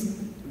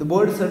meanings, the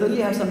words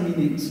certainly have some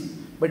meanings,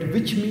 but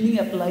which meaning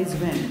applies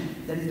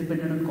when, that is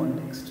dependent on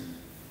context.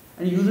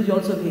 And usage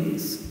also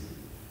varies.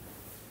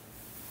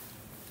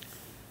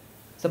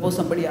 Suppose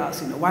somebody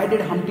asks, why did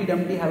Humpty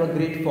Dumpty have a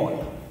great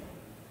fall?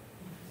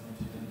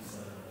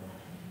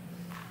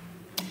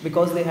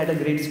 Because they had a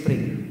great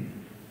spring.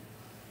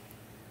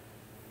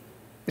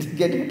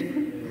 Get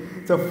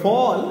it? So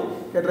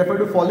fall can refer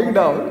to falling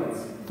down.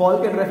 Fall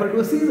can refer to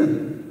a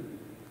season.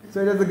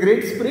 So there's a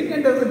great spring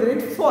and there's a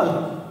great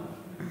fall.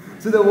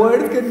 So the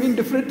words can mean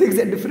different things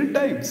at different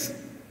times.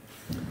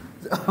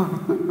 So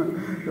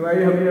why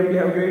do Humpty Dumpty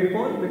have a great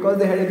fall? Because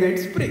they had a great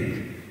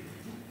spring.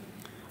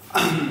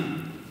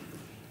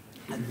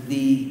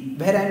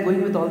 where I am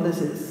going with all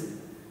this is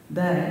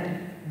that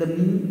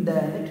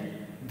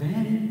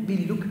when we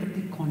look at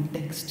the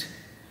context,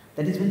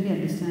 that is when we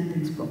understand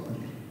things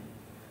properly.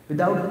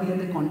 Without looking at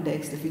the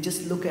context, if we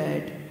just look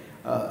at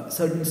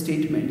certain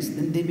statements,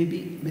 then they may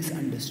be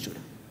misunderstood.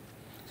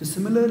 So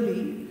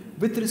similarly,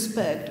 with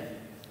respect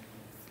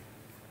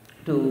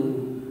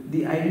to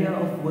the idea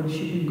of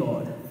worshipping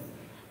God,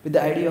 with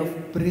the idea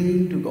of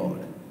praying to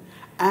God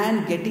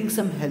and getting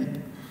some help,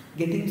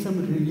 getting some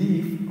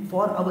relief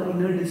for our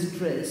inner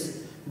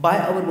distress by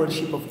our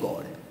worship of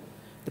God,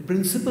 the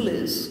principle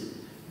is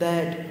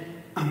that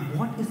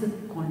what is the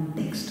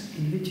context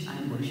in which I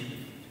am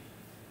worshipping?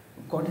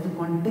 What is the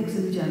context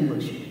in which I am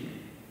worshipping?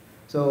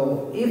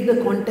 So if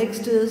the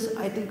context is,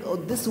 I think,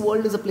 this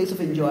world is a place of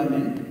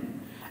enjoyment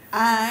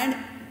and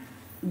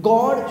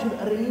God should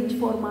arrange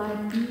for my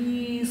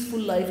peaceful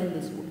life in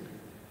this world.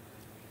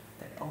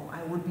 That,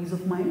 I want peace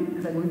of mind.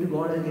 If I go into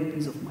God, I'll get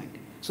peace of mind.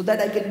 So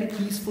that I can be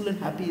peaceful and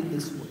happy in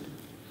this world.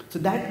 So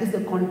that is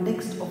the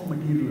context of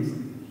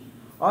materialism.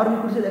 Or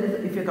we could say that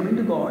is, if you're coming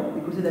to God,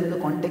 we could say that is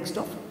the context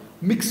of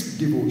mixed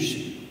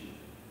devotion.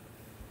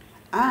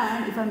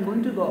 And if I'm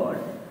going to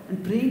God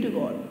and praying to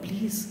God,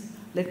 please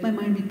let my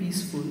mind be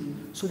peaceful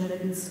so that I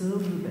can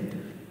serve you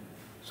better.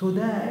 So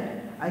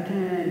that I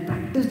can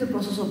practice the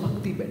process of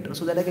bhakti better,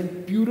 so that I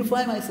can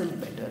purify myself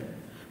better,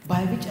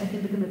 by which I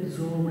can become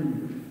absorbed in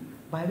you,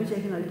 by which I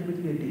can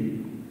ultimately attain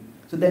you.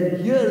 So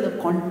then here the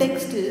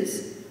context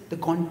is the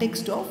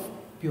context of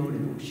pure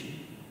devotion.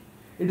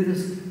 It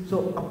is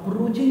so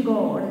approaching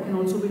God can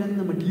also be done in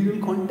the material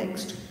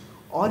context,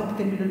 or it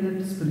can be done in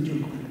the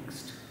spiritual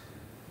context.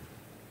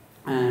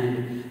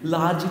 And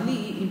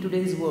largely in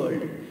today's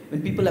world,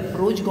 when people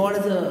approach God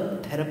as a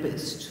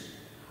therapist,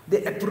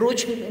 they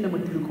approach Him in a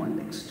material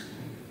context.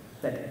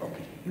 That,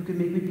 okay, you can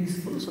make me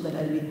peaceful so that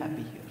I'll be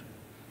happy here.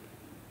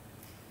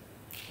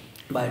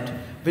 But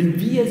when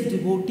we as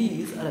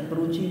devotees are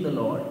approaching the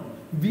Lord,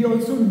 we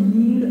also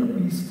need a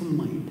peaceful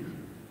mind.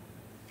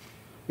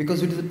 Because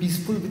with a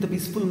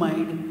peaceful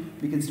mind,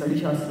 we can study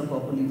Shastra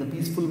properly. With a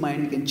peaceful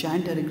mind, we can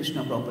chant Hare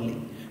Krishna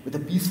properly. With a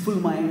peaceful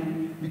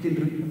mind, we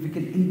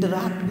can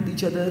interact with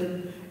each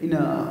other in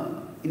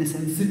a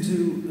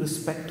sensitive,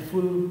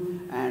 respectful,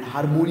 and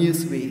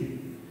harmonious way.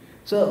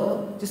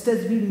 So, just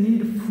as we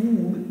need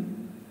food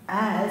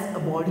as a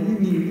bodily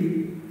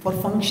need for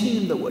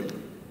functioning in the world,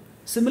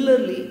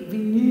 similarly, we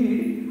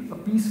need a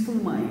peaceful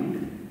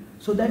mind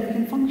so that we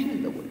can function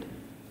in the world.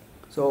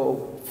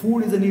 So,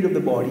 food is a need of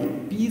the body,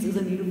 peace is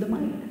a need of the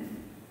mind.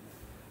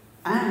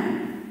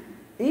 And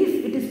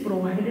if it is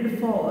provided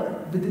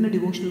for within a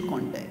devotional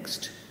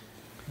context,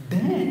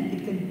 then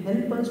it can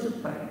help us to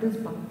practice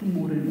bhakti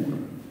more and more.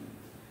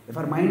 If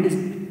our mind is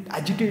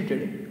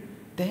agitated,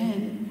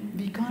 then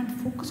we can't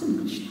focus on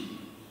Krishna.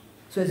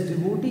 So as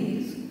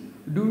devotees,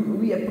 do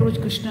we approach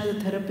Krishna as a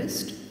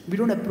therapist? We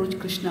don't approach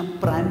Krishna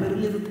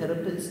primarily as a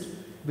therapist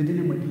within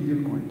a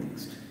material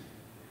context.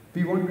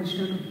 We want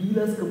Krishna to heal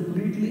us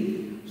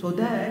completely so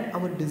that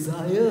our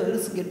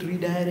desires get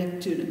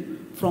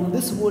redirected from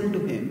this world to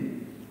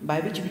Him, by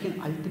which we can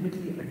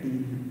ultimately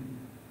attain Him.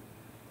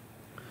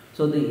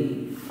 So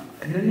the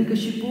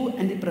Hiranyakashipu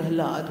and the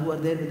Prahlada who are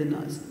there within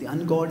us, the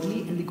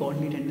ungodly and the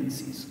godly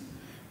tendencies,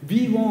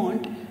 we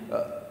want,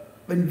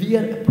 when we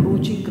are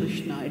approaching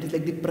Krishna, it is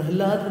like the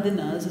Prahlada within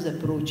us is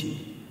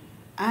approaching.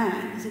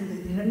 And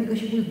the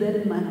Hiranyakashipu is there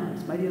in my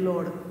heart. My dear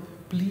Lord,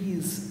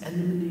 please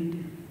eliminate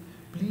him.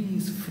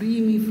 Please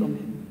free me from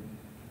him.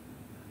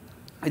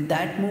 With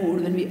that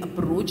mood, when we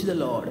approach the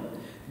Lord,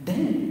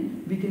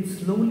 then we can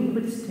slowly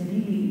but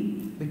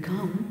steadily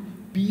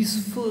become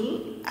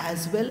peaceful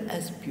as well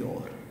as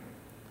pure.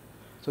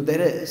 So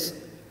there is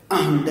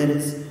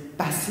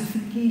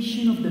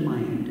pacification of the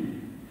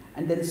mind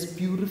and there is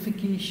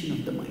purification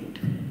of the mind.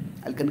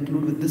 I'll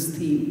conclude with this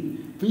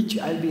theme, which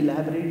I'll be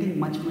elaborating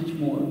much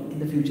more in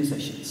the future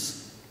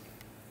sessions.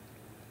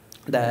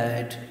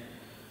 That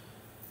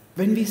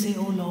when we say,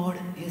 oh Lord,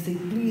 He is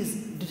saying, please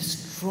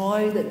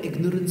destroy the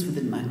ignorance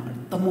within my heart.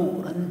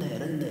 Tamo,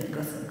 randhe,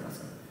 grasa.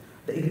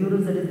 The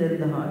ignorance that is there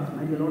in the heart,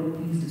 my dear Lord,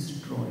 please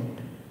destroy it.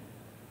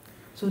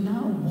 So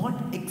now,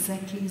 what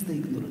exactly is the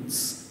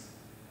ignorance?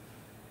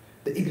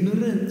 The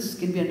ignorance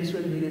can be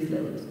understood at various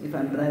levels. If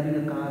I'm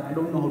driving a car, I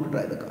don't know how to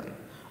drive the car.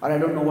 Or I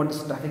don't know what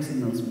traffic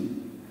signals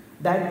mean.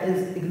 That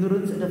is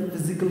ignorance at a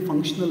physical,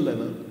 functional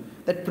level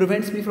that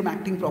prevents me from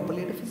acting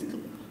properly at a physical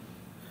level.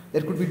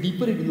 There could be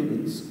deeper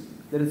ignorance.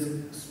 There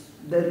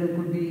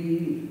could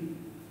be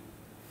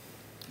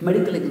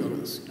medical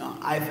ignorance.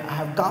 I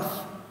have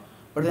cough,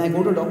 but when I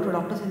go to a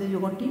doctor says that you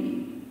got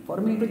TB. For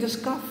me, it was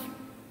just cough.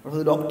 But for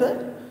the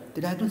doctor,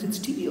 the diagnosis is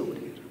TB over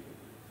here.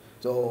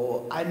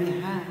 So I may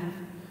have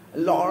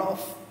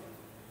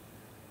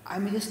I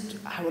may just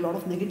have a lot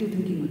of negative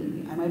thinking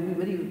within me. I might be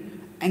very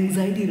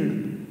anxiety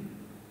ridden.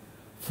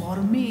 For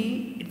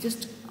me, it's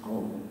just,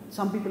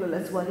 some people are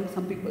less worried,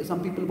 some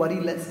people worry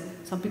less,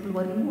 some people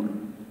worry more.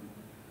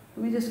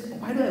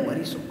 Why do I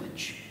worry so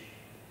much?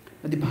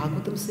 But the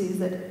Bhagavatam says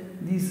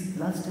that these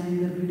lust,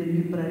 anger, greed,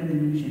 envy, pride and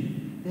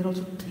illusion, they are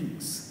also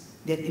things.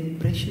 They are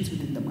impressions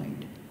within the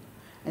mind.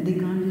 And they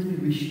can't just be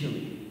wished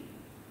away.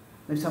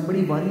 If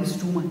somebody worries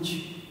too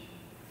much,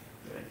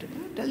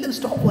 tell them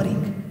stop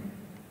worrying.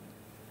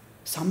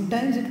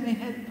 Sometimes it may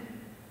help.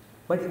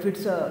 But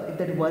if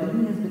that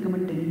worrying has become a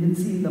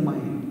tendency in the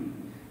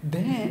mind,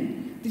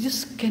 then they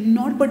just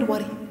cannot but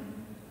worry.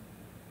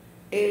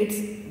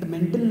 The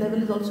mental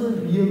level is also a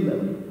real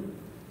level.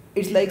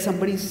 It's like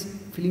somebody's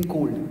feeling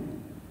cold.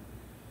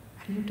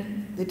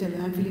 And they tell,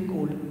 I'm feeling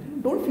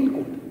cold. Don't feel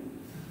cold.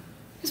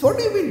 It's, what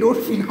do you mean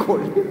don't feel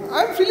cold?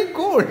 I'm feeling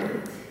cold.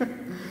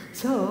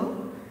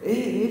 So,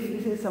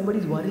 if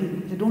somebody's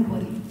worrying, say don't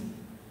worry.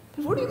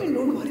 What do you mean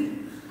don't worry?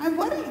 I'm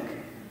worrying.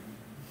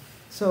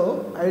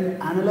 So, I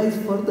will analyze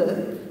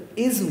further,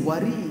 is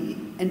worry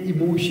an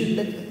emotion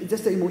that,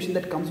 just an emotion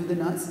that comes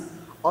within us,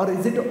 or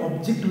is it an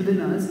object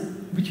within us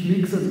which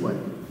makes us worry?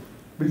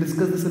 We'll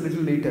discuss this a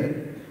little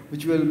later,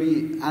 which will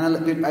be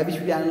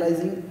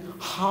analyzing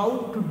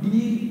how to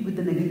deal with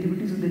the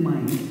negativities of the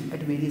mind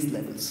at various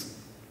levels.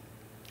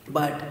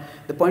 But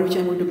the point which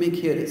I'm going to make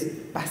here is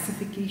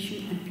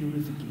pacification and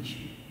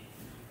purification.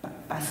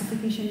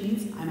 Pacification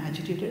means I'm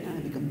agitated and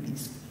I become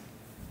peaceful.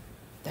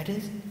 That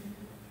is,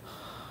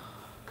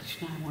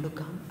 Krishna, I want to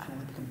come, I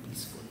want to become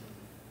peaceful.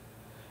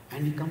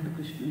 And we come to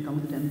Krishna, we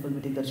come to the temple,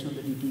 we take darshan of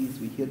the deities,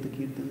 we hear the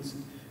kirtans,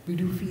 we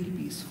do feel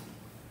peaceful.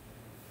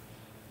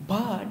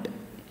 But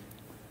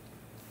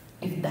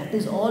if that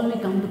is all we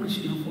come to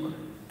Krishna for,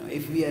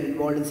 if we are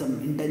involved in some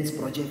intense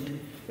project,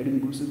 we are doing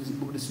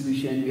book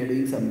distribution, we are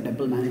doing some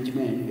temple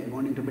management, we are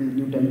wanting to build a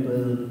new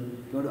temple,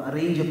 we want to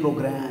arrange a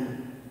program.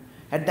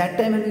 At that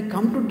time when we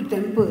come to the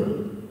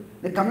temple,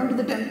 the coming to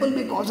the temple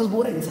may cause us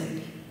more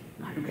anxiety.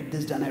 I have to get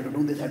this done, I have to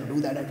do this, I have to do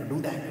that, I have to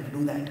do that, I have to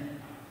do that.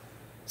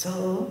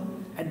 So,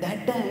 at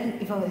that time,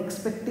 if our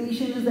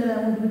expectation is that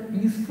I want to be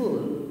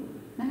peaceful,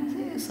 then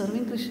I say,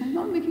 serving Krishna is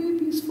not making me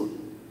peaceful.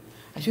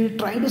 Actually,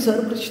 trying to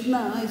serve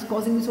Krishna is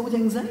causing me so much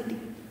anxiety.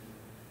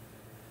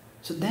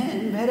 So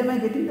then, where am I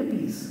getting the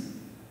peace?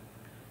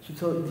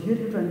 So here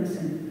you have to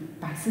understand,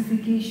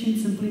 pacification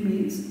simply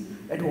means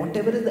that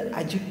whatever is the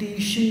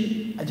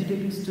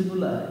agitating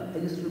stimuli, I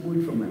just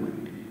remove it from my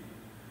mind.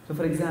 So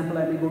for example,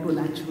 I may go to a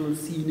natural,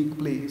 scenic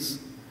place,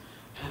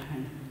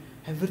 and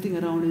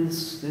everything around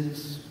is, there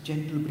is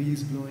gentle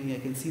breeze blowing, I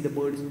can see the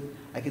birds,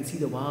 I can see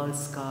the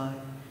vast sky,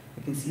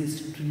 I can see a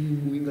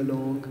stream moving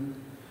along,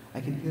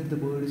 I can hear the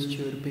birds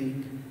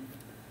chirping.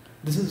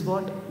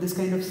 This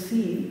kind of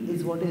scene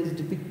is what is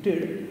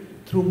depicted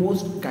through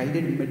most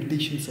guided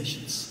meditation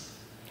sessions.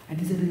 And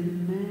these are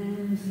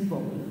immensely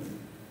popular.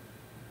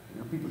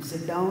 People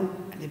sit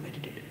down and they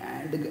meditate.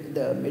 And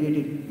the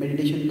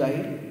meditation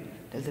guide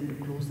tells them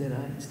to close their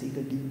eyes, take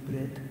a deep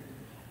breath,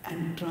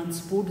 and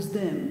transports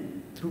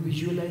them through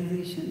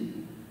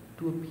visualization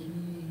to a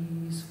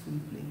peaceful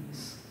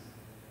place.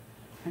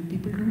 And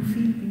people do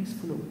feel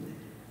peaceful over there.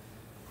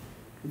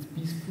 It's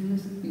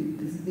peacefulness,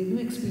 they do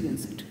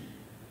experience it.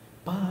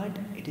 But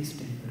it is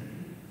temporary.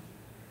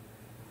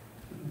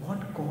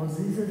 What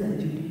causes us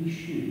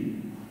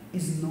agitation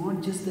is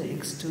not just the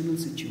external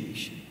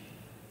situation.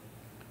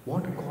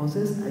 What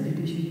causes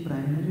agitation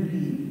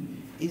primarily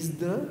is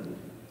the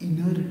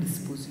inner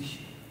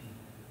disposition.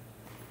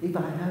 If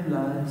I have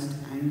lust,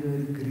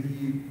 anger,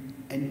 greed,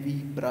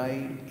 envy,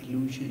 pride,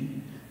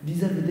 illusion,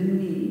 these are within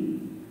me,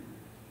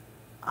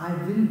 I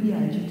will be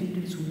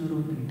agitated sooner or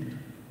later.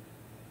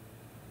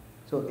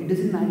 So it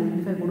doesn't matter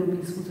if I go to a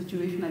peaceful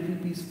situation, I feel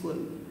peaceful.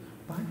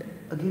 But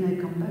again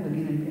I come back,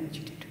 again I'll be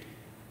agitated.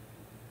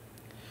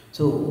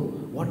 So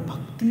what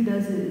bhakti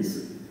does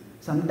is,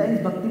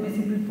 sometimes bhakti may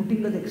simply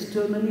putting us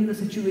externally in a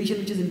situation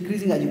which is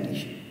increasing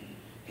agitation.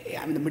 Hey,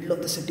 I'm in the middle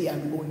of the city, I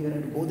have to go here, I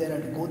have to go there, I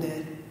have to go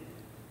there.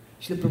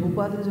 Srila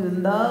Prabhupada in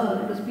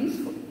Vrindavan, it was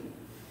peaceful.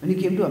 When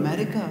he came to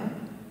America,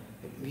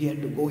 he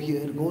had to go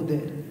here, go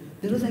there.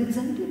 There was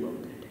anxiety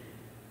about that.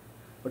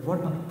 But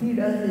what bhakti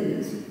does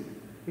is,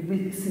 it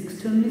means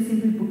externally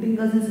simply putting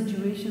us in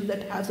situations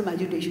that have some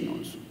agitation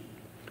also.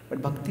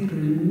 But bhakti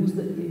removes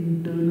the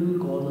internal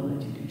cause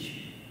of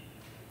agitation.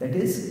 That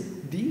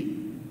is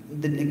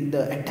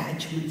the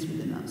attachments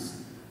within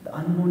us, the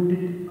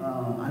unwanted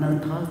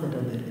anarthas that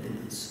are there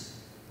within us.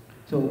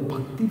 So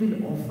bhakti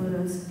will offer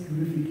us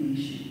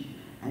purification.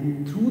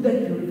 And through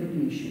that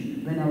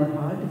purification, when our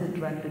heart is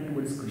attracted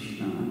towards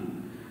Krishna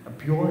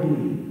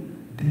purely,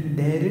 then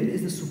therein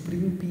is the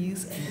supreme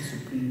peace and the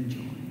supreme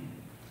joy.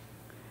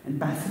 And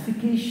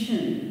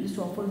pacification just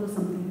offers us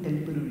something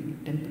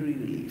temporary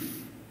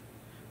relief.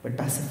 But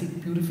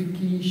pacific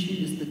purification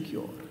is the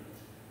cure.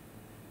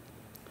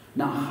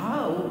 Now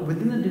how,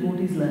 within a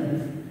devotee's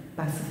life,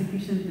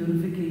 pacification and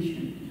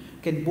purification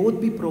can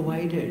both be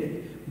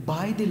provided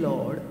by the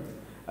Lord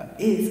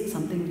is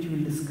something which we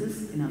will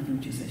discuss in our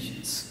future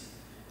sessions.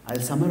 I'll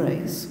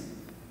summarize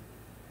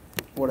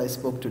what I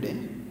spoke today.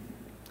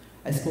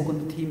 I spoke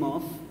on the theme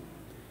of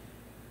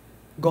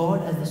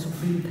God as the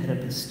supreme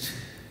therapist.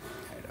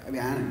 We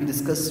are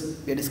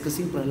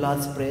discussing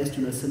Prahlada's prayers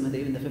to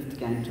Narasimhadev in the 5th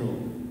canto.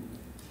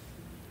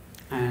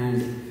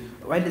 And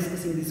while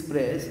discussing these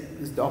prayers,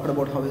 we talked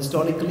about how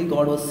historically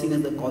God was seen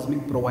as the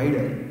cosmic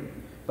provider.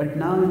 But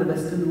now in the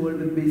Western world,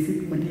 with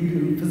basic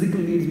material,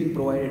 physical needs being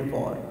provided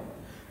for,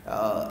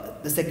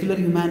 the secular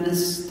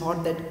humanists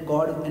thought that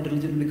God and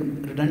religion will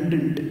become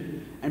redundant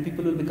and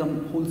people will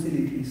become wholesale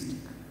atheistic.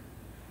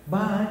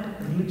 But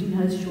religion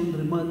has shown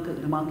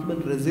remarkable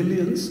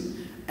resilience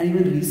and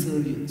even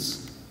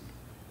resurgence.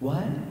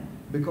 Why?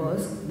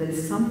 Because there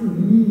is some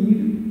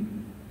need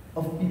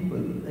of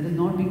people that is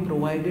not being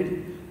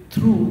provided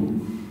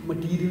through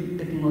material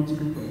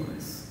technological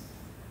progress.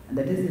 And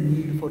that is the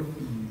need for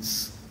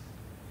peace.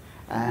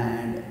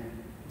 And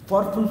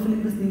for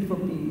fulfilling this need for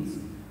peace,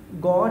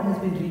 God has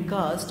been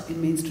recast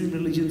in mainstream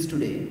religions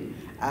today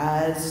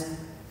as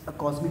a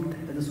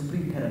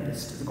supreme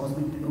therapist, as a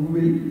cosmic,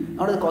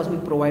 not as a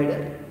cosmic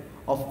provider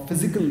of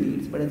physical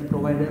needs, but as a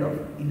provider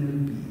of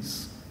inner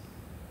peace.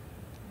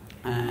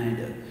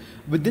 And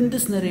within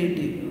this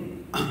narrative,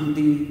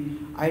 the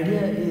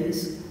idea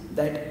is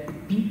that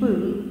people,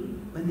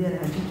 when they are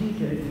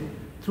agitated,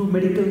 through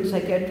medical,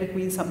 psychiatric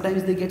means,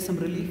 sometimes they get some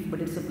relief,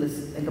 but it's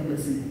like a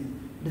placebo.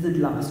 It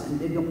doesn't last, and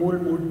they become more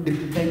and more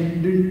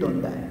dependent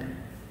on that.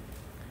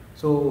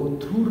 So,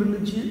 through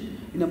religion,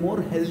 in a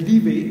more healthy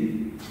way,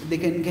 they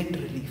can get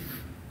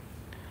relief.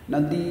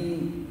 Now,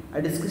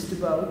 I discussed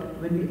about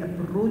when we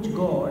approach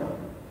God,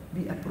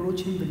 we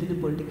approach Him within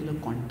a particular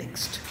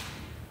context.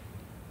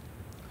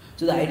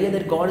 So, the idea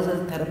that God is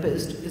a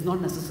therapist is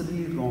not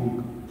necessarily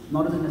wrong,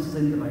 nor is it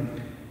necessarily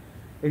right.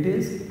 It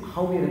is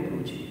how we are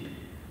approaching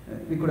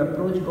it. We could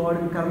approach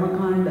God in Karma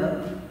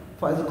Kanda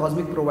as a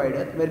cosmic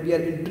provider, where we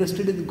are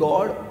interested in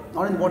God,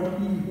 not in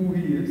who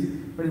He is,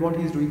 but in what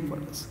He is doing for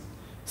us.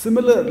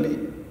 Similarly,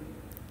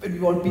 when we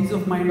want peace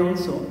of mind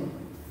also,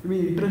 we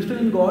are interested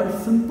in God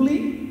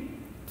simply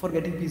for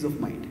getting peace of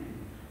mind.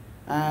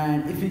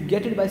 And if we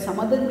get it by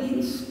some other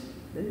means,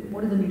 then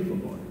what is the need for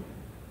God?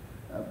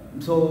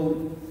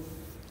 So,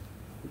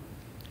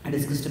 I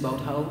discussed about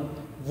how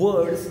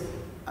words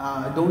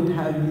don't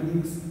have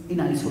meanings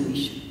in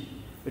isolation.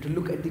 We have to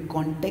look at the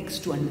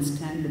context to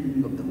understand the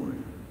meaning of the word.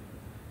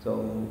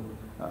 So,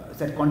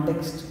 that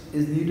context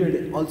is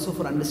needed also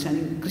for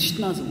understanding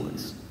Krishna's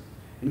words.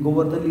 In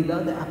Govardhan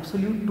Leela, the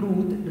absolute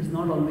truth does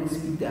not always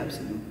speak the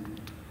absolute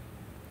truth.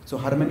 So,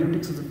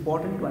 hermeneutics is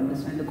important to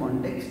understand the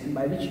context and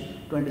by which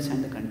to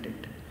understand the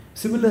content.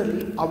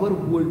 Similarly, our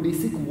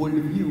basic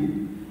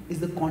worldview is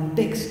the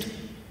context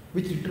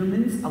which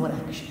determines our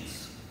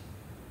actions.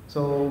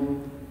 So,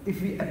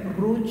 if we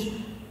approach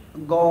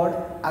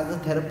God as a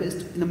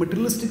therapist in a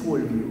materialistic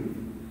worldview,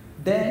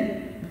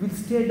 then we will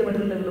stay at the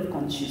material level of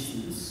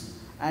consciousness,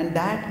 and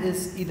that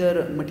is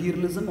either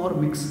materialism or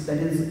mixed, that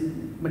is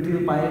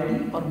material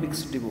piety or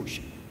mixed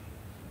devotion.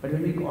 But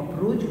when we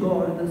approach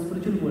God in the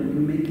spiritual world,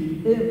 we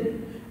making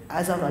Him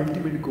as our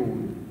ultimate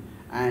goal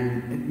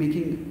and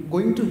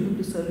going to Him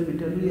to serve Him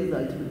eternally as the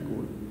ultimate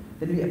goal,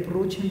 then we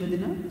approach Him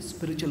within a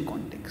spiritual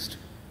context.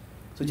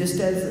 So just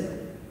as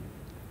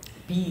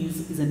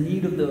peace is a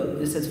need of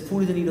just as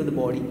food is a need of the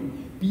body,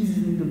 peace is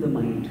a need of the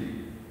mind.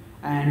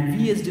 And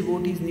we as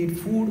devotees need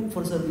food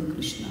for serving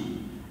Krishna.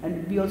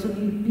 And we also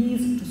need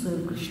peace to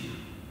serve Krishna.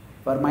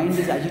 If our mind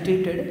is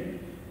agitated,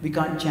 we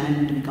can't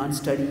chant, we can't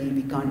study,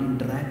 we can't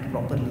interact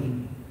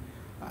properly.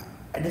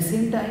 At the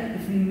same time,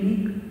 if we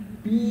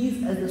make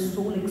peace as the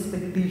sole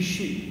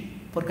expectation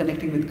for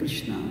connecting with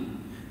Krishna,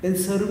 then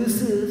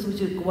services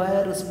which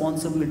require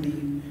responsibility,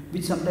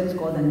 which sometimes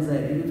cause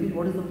anxiety, we feel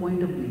what is the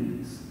point of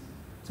doing this?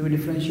 So we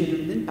differentiate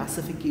between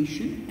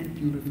pacification and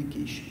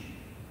purification.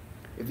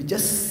 If we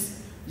just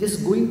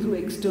going through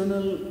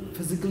external,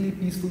 physically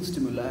peaceful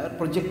stimuli, or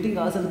projecting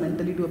ourselves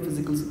mentally to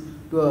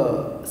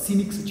a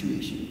scenic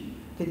situation,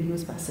 can give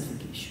us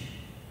pacification.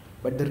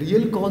 But the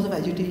real cause of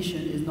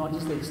agitation is not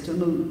just the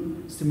external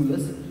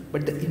stimulus,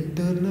 but the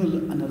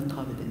internal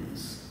anartha within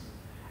us.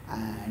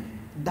 And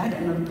that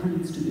anartha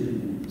needs to be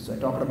removed. So I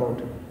talked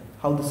about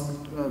how this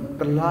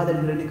Prahlada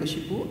and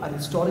Hiranyakashipu are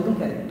historical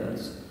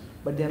characters,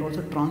 but they are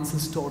also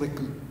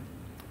trans-historical.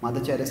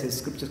 Madhacharya says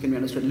scriptures can be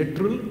understood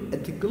literal,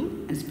 ethical,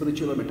 and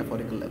spiritual or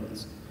metaphorical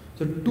levels.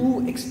 So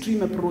two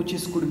extreme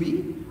approaches could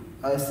be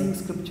seeing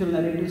scriptural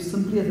narratives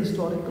simply as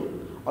historical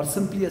or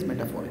simply as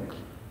metaphorical.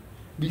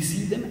 We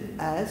see them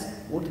as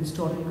both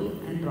historical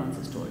and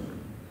trans-historical.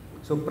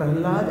 So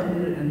Prahlada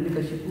and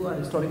Hiranyakashipu are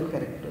historical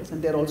characters,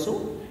 and they are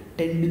also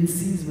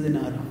tendencies within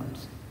our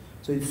hearts.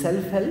 So in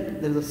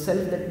self-help, there is a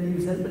self that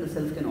needs help and a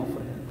self can offer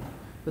help.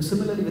 So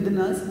similarly within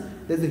us,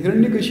 there is a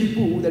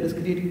Hiranyakashipu that is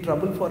creating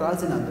trouble for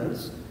us and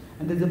others,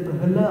 and there is a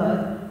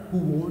Prahlada who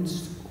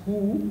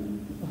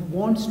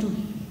wants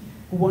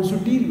to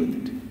deal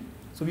with it.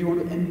 So we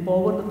want to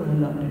empower the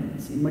Prahlada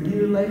tendency. In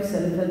material life,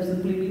 self-help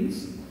simply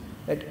means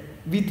that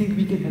we think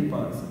we can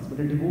help ourselves, but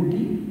a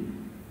devotee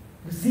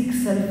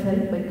seeks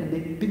self-help by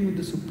connecting with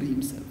the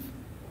Supreme Self.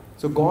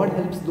 So God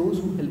helps those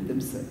who help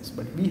themselves,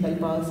 but we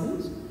help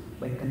ourselves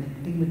by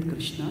connecting with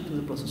Krishna through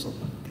the process of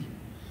bhakti.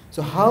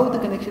 So how the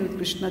connection with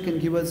Krishna can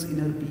give us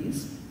inner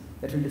peace,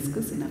 that we'll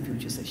discuss in our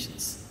future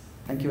sessions.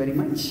 Thank you very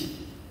much.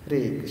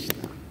 Hare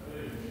Krishna.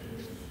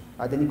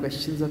 Are there any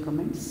questions or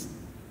comments?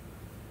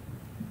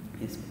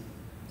 Yes, ma'am.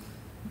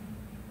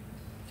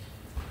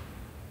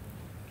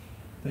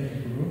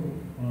 Thank you,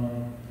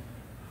 Guru.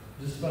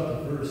 Just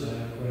about the verse, I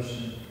have a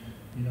question.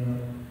 You know,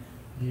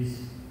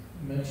 he's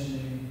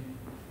mentioning,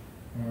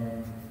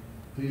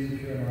 please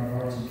appear in our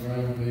hearts and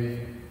drive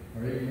away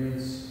our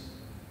ignorance.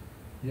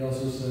 He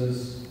also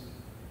says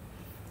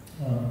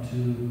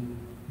to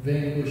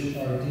vanquish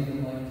our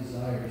demon-like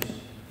desires.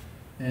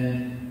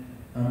 And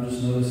I'm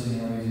just noticing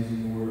how he's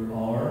using the word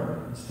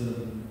 "our" instead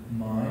of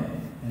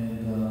 "mine,"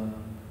 and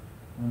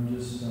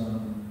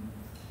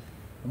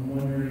I'm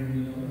wondering,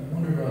 you know, I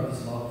wondered about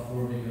this a lot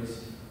before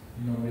because,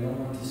 you know, we don't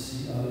want to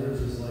see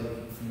others as like,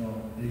 you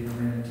know,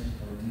 ignorant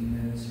or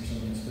demons or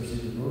something,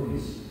 especially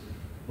devotees.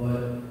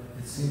 But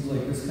it seems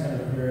like this kind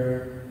of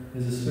prayer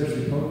is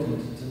especially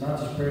potent to not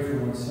just pray for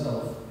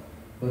oneself,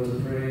 but to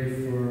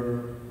pray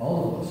for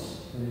all of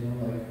us. You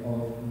know, like,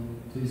 oh,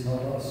 please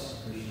help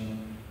us, Krishna,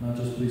 not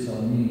just please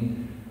help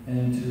me.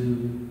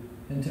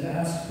 And to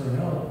ask for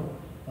help,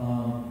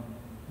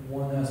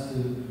 one has to,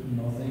 you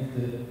know, think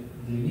that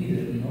they need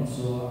it, you know.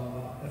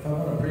 So if I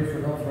want to pray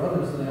for help for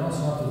others, then I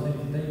also have to think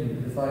that they need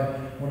it. If I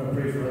want to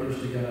pray for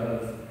others to get out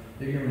of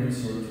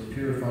ignorance or to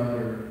purify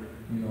their,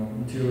 you know,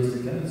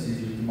 materialistic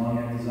tendencies or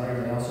demoniac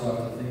desires, I also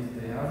have to think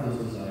that they have those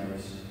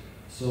desires.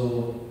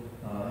 So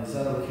is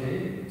that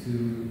okay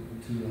to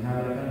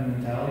have that kind of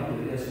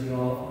mentality that yes, we're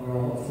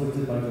all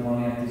afflicted by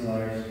demoniac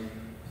desires?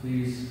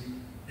 Please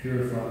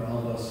purify,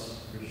 help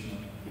us, Krishna.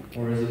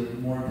 Or is it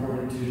more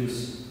important to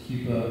just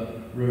keep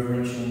a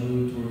reverential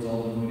mood towards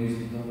all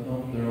devotees?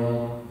 No, they're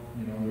all,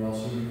 you know, they're all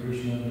serving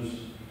Krishna. There's,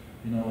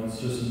 you know, it's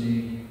just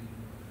me.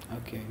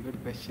 Okay,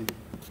 good question.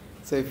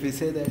 So if we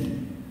say that,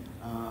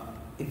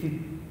 if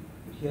you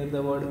hear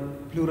the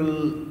word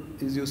plural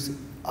is used,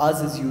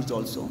 us is used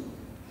also.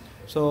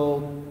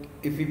 So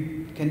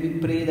can we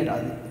pray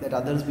that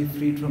others be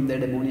freed from their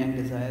demoniac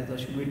desires, or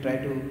should we try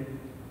to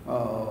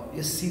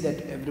just see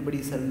that everybody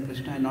is serving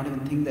Krishna and not even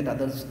think that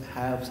others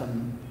have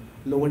some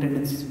lower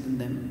tendencies within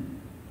them?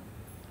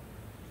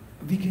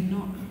 We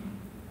cannot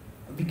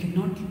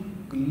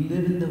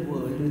live in the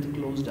world with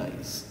closed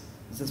eyes.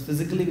 It says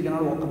physically we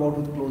cannot walk about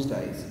with closed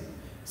eyes.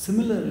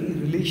 Similarly,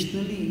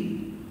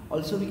 relationally,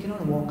 also we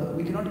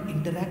cannot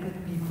interact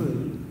with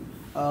people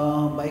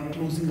by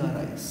closing our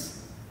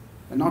eyes,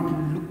 not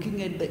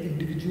looking at the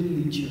individual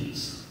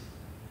natures.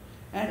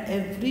 And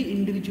every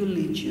individual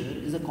nature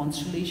is a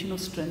constellation of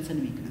strengths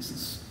and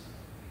weaknesses.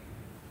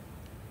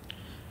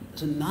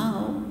 So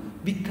now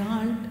we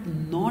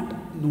can't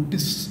not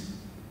notice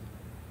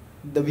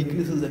the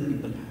weaknesses that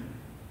people have.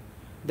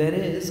 There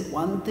is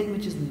one thing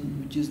which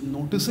is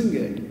noticing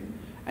it,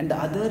 and the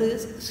other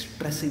is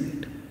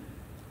stressing it,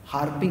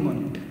 harping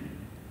on it,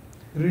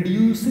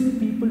 reducing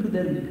people to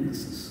their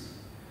weaknesses.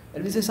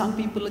 And we say some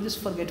people are just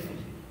forgetful.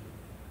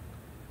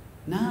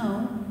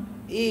 Now,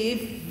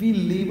 if we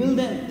label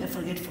them, they're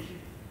forgetful.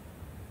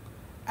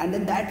 And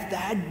then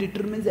that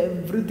determines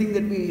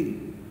everything,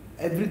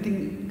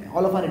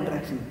 all of our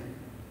interaction.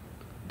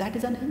 That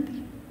is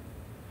unhealthy.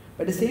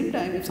 But at the same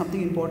time, if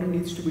something important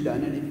needs to be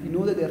done, and if we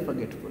know that they are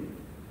forgetful,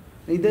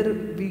 either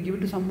we give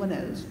it to someone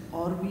else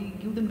or we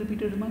give them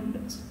repeated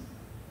reminders.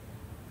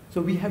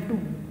 So we have to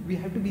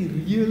be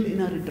real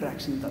in our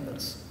interaction with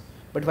others.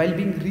 But while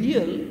being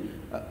real,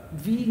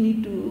 we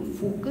need to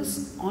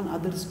focus on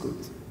others'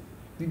 good.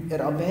 We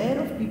are aware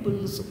of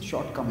people's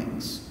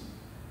shortcomings.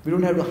 We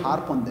don't have to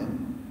harp on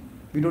them.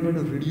 We don't have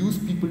to reduce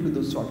people to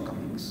those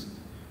shortcomings.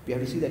 We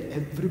have to see that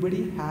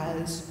everybody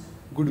has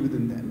good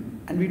within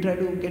them. And we try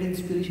to get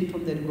inspiration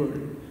from their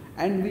good.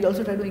 And we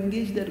also try to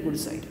engage their good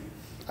side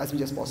as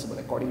much as possible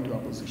according to our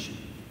position.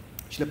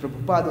 Srila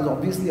Prabhupada was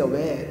obviously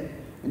aware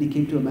when he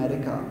came to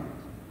America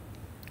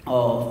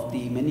of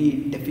the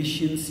many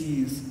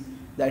deficiencies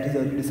that his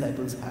early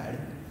disciples had.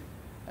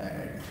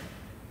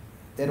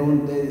 The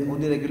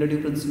only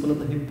regulative principle of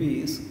the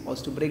hippies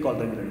was to break all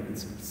regulative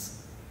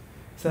principles.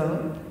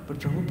 So, but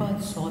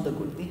Prabhupada saw the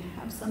good. They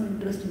have some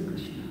interest in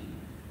Krishna.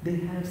 They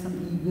have some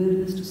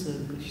eagerness to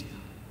serve Krishna.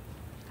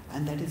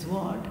 And that is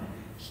what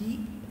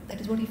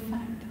he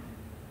found.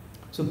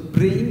 So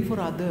praying for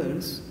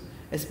others,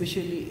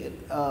 especially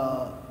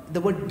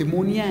the word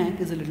demoniac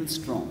is a little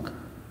strong.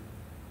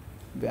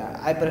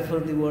 I prefer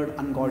the word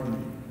ungodly.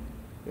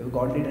 We have a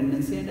godly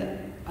tendency and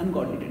an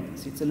ungodly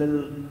tendency. It's a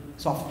little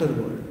softer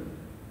word.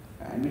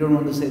 And we don't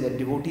want to say that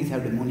devotees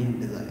have demoniac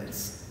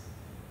desires.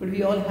 But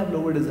we all have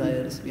lower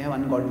desires. We have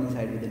ungodly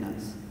side within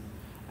us.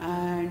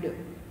 And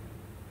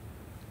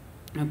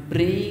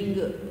praying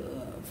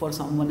for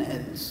someone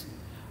else,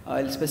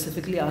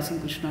 specifically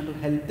asking Krishna to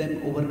help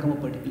them overcome a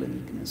particular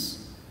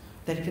weakness.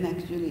 That can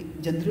actually,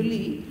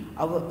 generally,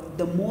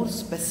 the more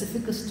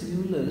specific a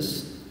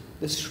stimulus,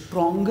 the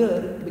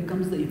stronger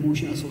becomes the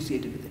emotion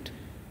associated with it.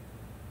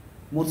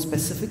 More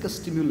specific a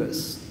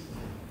stimulus,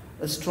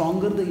 the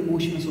stronger the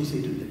emotion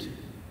associated with it.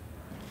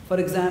 For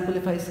example,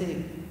 if I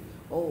say,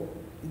 oh,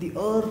 the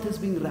earth is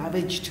being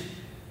ravaged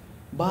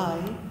by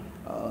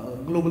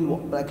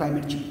by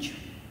climate change.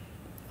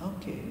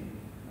 Okay,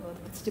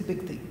 that's a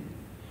big thing.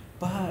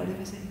 But if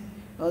I say,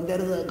 there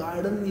is a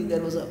garden,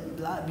 there was a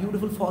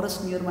beautiful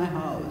forest near my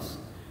house,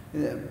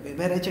 where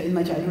in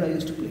my childhood I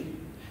used to play.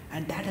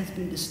 and that is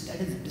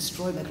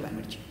destroyed by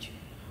climate change,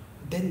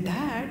 then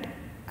that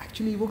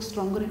actually evokes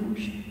stronger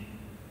emotion.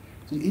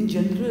 So in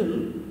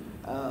general,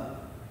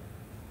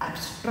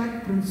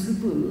 abstract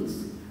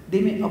principles,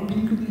 they may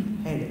appeal to the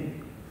head,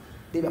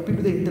 they appeal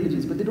to the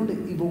intelligence, but they don't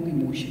evoke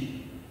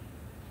emotion.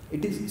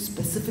 It is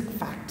specific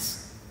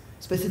facts,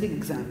 specific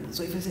examples.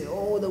 So if I say,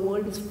 oh, the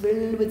world is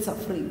filled with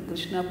suffering,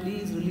 Krishna,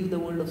 please relieve the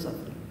world of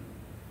suffering.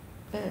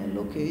 Well,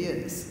 okay,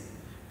 yes.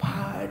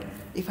 But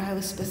if I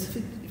know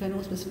specific,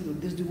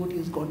 this devotee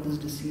has got this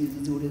disease,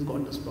 this devotee has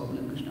got this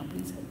problem, Krishna,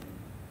 please help.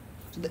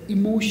 So the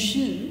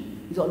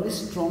emotion is always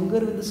stronger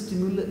when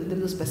there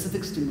is a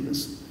specific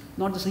stimulus,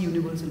 not just a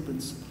universal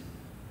principle.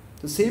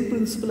 The same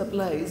principle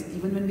applies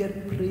even when we are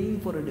praying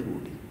for a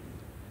devotee.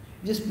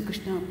 Just,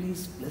 Krishna,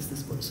 please bless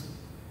this person.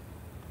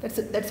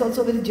 That's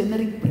also a very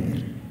generic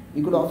prayer.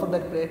 We could offer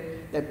that prayer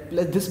that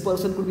this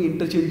person could be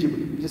interchangeable.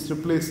 You just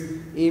replace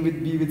A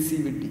with B with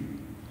C with D.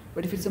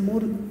 But if it's a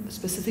more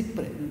specific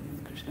prayer,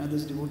 Krishna,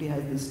 this devotee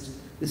has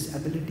this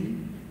ability,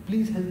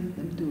 please help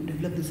them to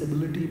develop this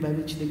ability by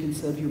which they can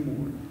serve you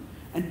more.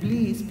 And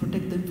please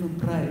protect them from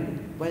pride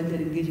while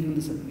they're engaging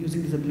in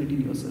using this ability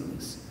in your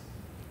service.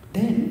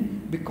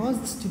 Then, because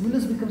the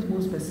stimulus becomes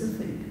more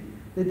specific,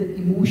 then the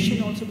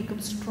emotion also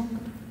becomes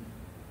stronger.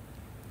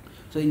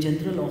 So in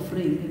general,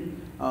 offering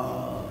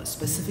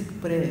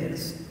specific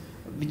prayers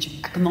which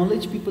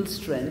acknowledge people's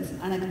strengths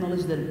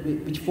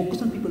and which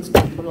focus on people's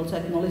strengths but also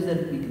acknowledge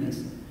their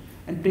weakness,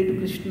 and pray to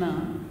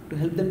Krishna to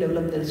help them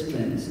develop their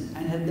strengths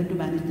and help them to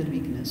manage their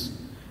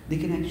weakness, they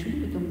can actually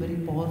become very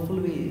powerful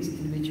ways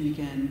in which we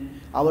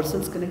can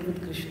ourselves connect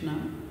with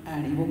Krishna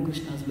and evoke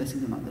Krishna's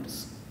blessings on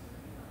others.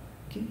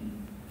 Okay?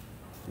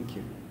 Thank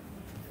you.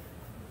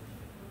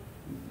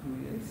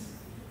 Yes?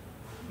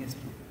 Yes,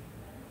 please.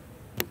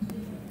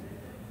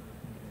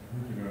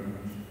 Thank you very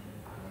much.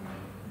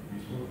 You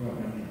spoke about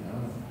mental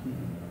health.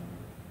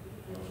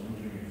 I was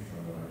wondering if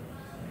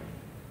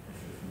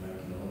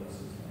mental illness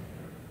is like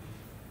a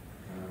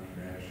kind of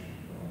reaction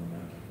on the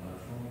mental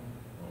platform,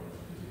 or is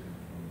it come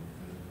from the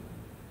physical?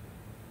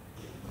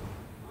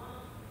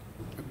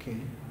 Okay.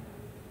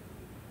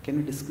 Can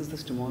we discuss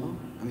this tomorrow?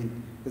 I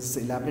mean, this is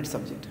an elaborate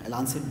subject. I'll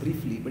answer it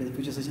briefly, but in the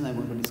future session I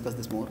want to discuss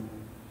this more.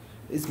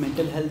 Is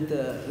mental health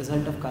the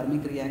result of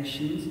karmic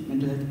reactions?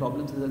 Mental health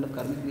problems the result of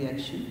karmic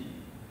reaction?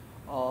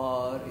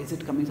 Or is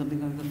it something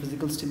coming from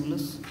physical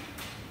stimulus?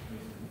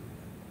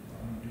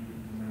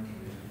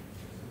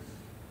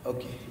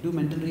 Okay. Do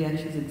mental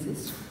reactions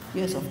exist?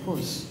 Yes, of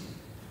course.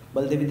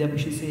 Baldev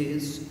Vidyabhushan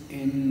says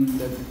in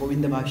the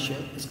Govinda Bhashya,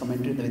 his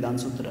commentary in the Vedanta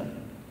Sutra,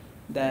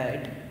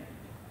 that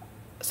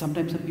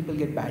sometimes some people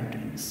get bad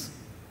dreams.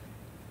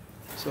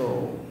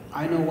 So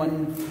I know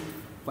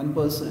one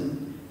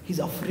person, he's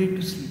afraid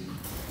to sleep.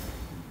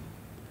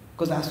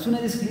 Because as soon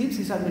as he sleeps,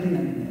 he starts getting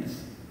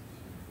nightmares.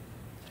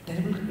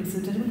 It's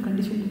a terrible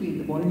condition to be in.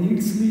 The body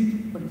needs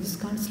sleep, but it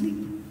just can't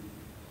sleep.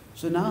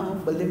 So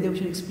now Baldev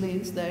Vidyabhushan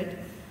explains that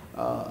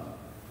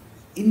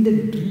in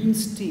the dream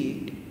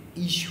state,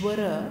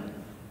 Ishvara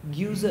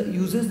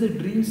uses the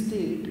dream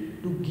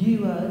state to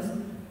give us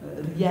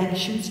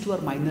reactions to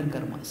our minor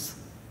karmas.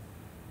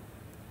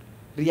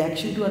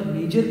 Reaction to our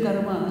major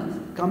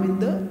karmas come in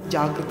the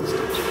Jagrata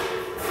stage.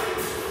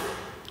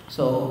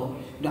 So,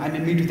 I may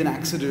meet with an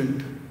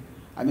accident,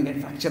 I may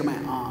fracture my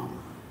arm.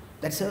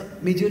 That's a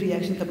major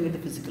reaction coming at the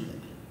physical level.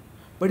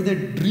 But in the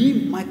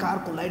dream, my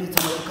car collides with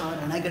some other car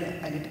and I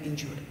get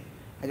injured.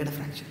 I get a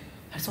fracture.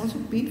 That's also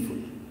painful.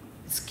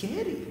 It's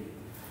scary.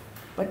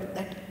 But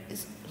that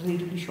is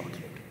relatively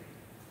short-lived.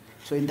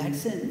 So in that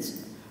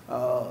sense,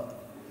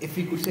 if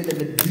we could say that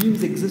the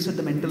dreams exist at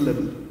the mental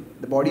level,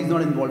 the body is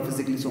not involved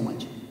physically so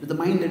much, but the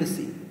mind, let us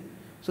see.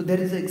 So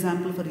there is an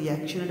example for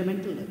reaction at a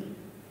mental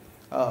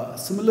level.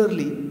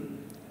 Similarly,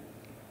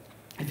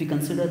 if we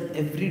consider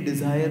every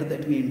desire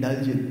that we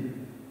indulge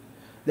in,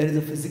 there is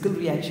a physical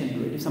reaction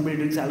to it. If somebody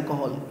drinks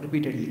alcohol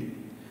repeatedly,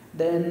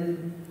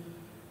 then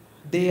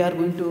they are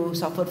going to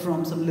suffer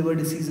from some liver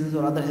diseases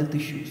or other health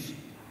issues.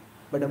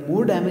 But a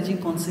more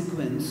damaging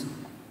consequence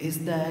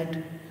is that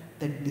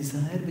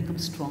desire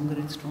becomes stronger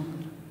and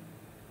stronger.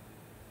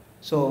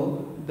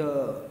 So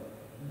the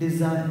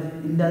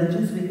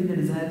indulgence making the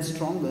desire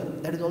stronger,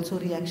 that is also a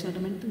reaction at a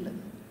mental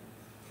level.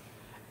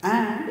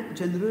 And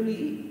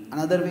generally,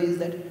 another way is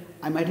that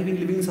I might have been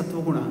living in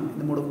Sattva Guna, in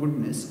the mode of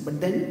goodness,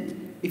 but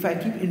then if I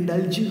keep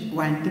indulging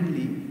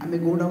wantonly, I may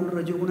go down to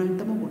Rajoguna and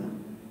Tamoguna.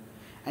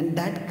 And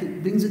that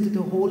brings it to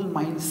the whole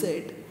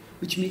mindset,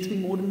 which makes me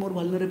more and more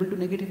vulnerable to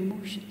negative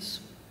emotions.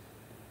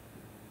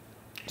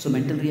 So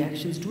mental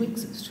reactions do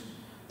exist.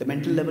 The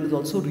mental level is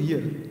also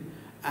real.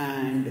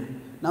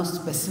 And now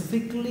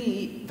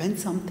specifically, when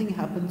something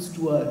happens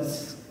to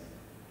us,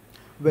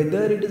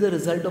 whether it is a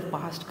result of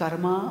past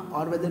karma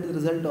or whether it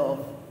is a result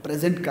of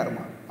present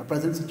karma or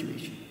present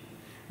situation,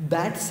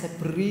 that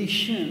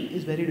separation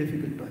is very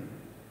difficult to have.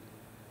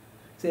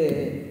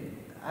 Say,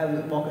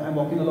 I'm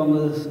walking along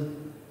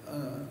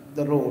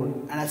the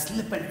road and I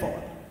slip and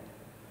fall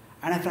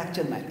and I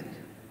fracture my leg.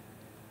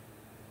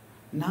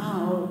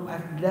 Now,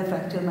 did I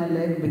fracture my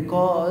leg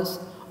because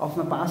of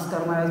my past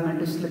karma I was meant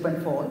to slip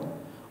and fall?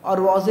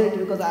 Or was it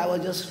because I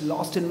was just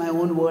lost in my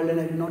own world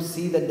and I did not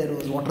see that there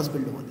was water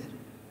spilled over there?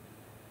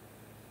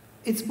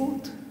 It's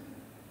both.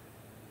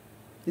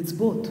 It's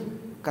both.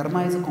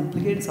 Karma is a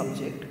complicated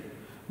subject,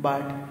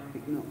 but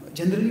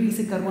generally we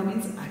say karma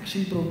means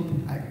action.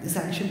 This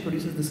action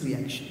produces this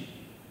reaction.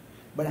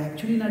 But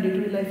actually in our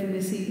day-to-day life you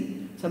may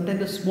see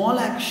sometimes a small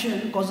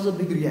action causes a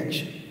big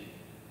reaction.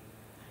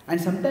 And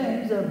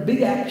sometimes a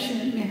big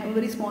action may have a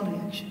very small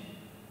reaction.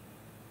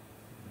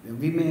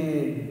 We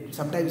may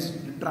sometimes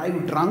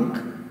drive drunk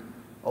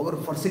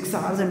for 6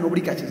 hours and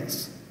nobody catches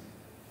us.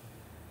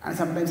 And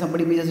sometimes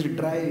somebody may just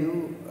drive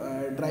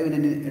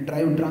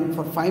drunk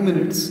for 5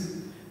 minutes,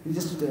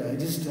 just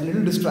a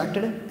little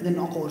distracted, and then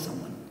knock over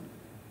someone.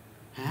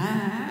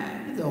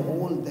 And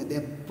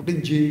they're put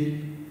in jail,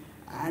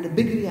 and a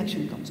big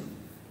reaction comes up.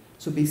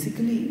 So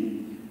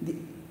basically,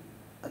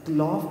 the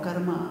law of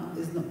karma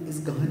is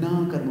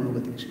Gahana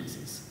Karmanogati, Krishna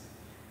says.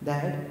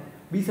 That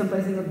we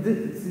sometimes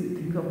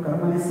think of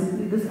karma as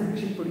simply this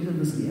action produces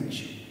this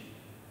reaction.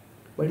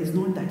 But it's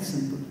not that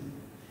simple.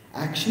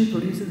 Action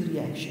produces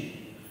reaction.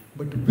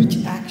 But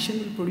which action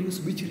will produce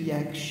which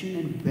reaction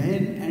and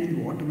when and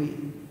in what way?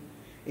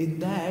 In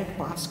that,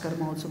 past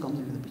karma also comes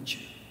into the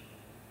picture.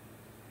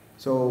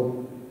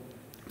 So,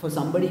 for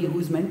somebody who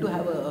is meant to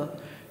have a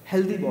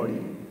healthy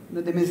body,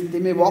 they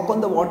may walk on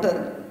the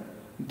water,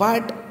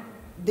 but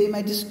they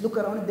might just look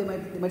around, they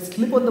might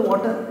slip on the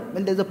water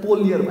when there's a pole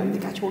nearby. They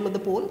catch hold of the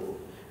pole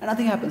and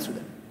nothing happens to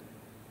them.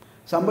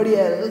 Somebody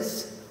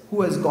else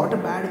who has got a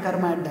bad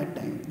karma at that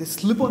time, they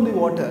slip on the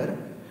water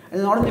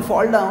and not only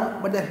fall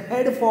down, but their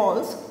head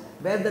falls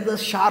where there's a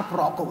sharp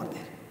rock over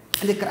there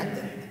and they crack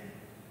their head.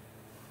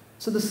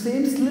 So the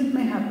same slip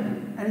may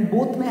happen and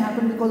both may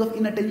happen because of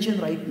inattention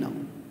right now.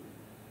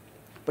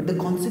 But the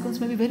consequence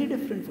may be very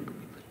different for two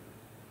people.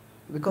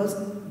 Because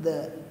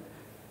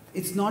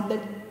it's not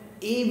that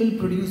A will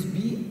produce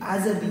B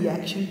as a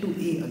reaction to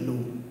A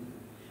alone.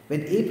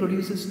 When A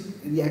produces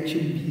reaction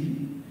B,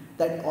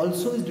 that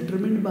also is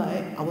determined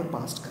by our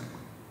past karma.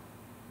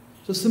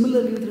 So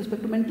similarly with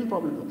respect to mental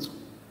problems also.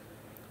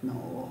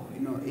 Now,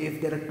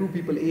 if there are two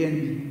people, A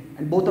and B,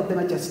 and both of them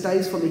are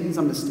chastised for making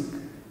some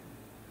mistake.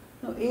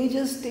 Now, A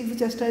just takes the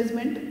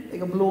chastisement,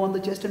 like a blow on the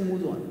chest and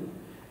moves on.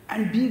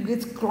 And B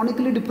gets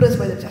chronically depressed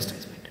by the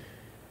chastisement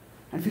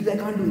and feels I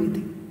can't do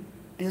anything.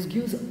 And just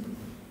gives up.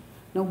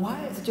 Now,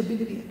 why such a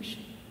big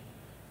reaction?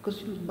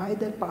 Because by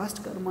their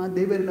past karma,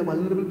 they were in a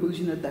vulnerable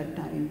position at that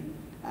time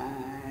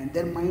and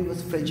their mind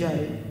was fragile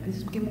and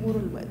just became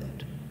overwhelmed by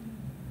that.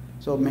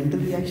 So,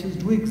 mental reactions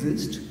do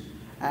exist.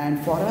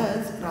 And for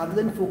us, rather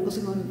than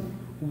focusing on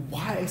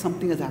why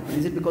something has happened,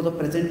 is it because of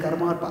present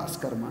karma or past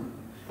karma,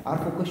 our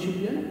focus should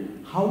be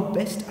on how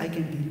best I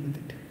can deal with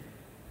it.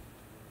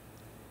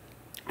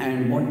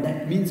 And what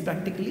that means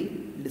practically,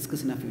 we'll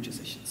discuss in our future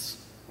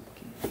sessions.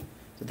 Okay.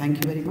 So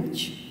thank you very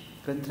much.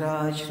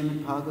 Grantraj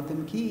Srimad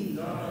Bhagavatam ki,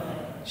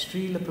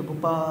 Srila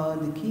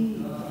Prabhupada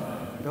ki,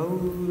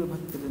 Gaura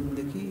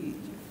Bhaktivinoda ki,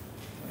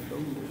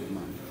 Gaura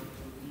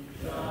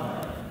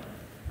Mata.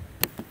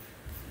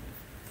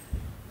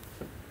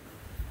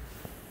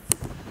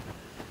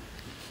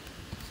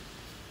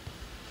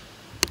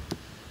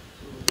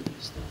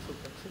 For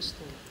breakfast,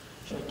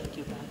 or should I take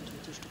you back to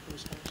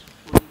Tishtapu's house?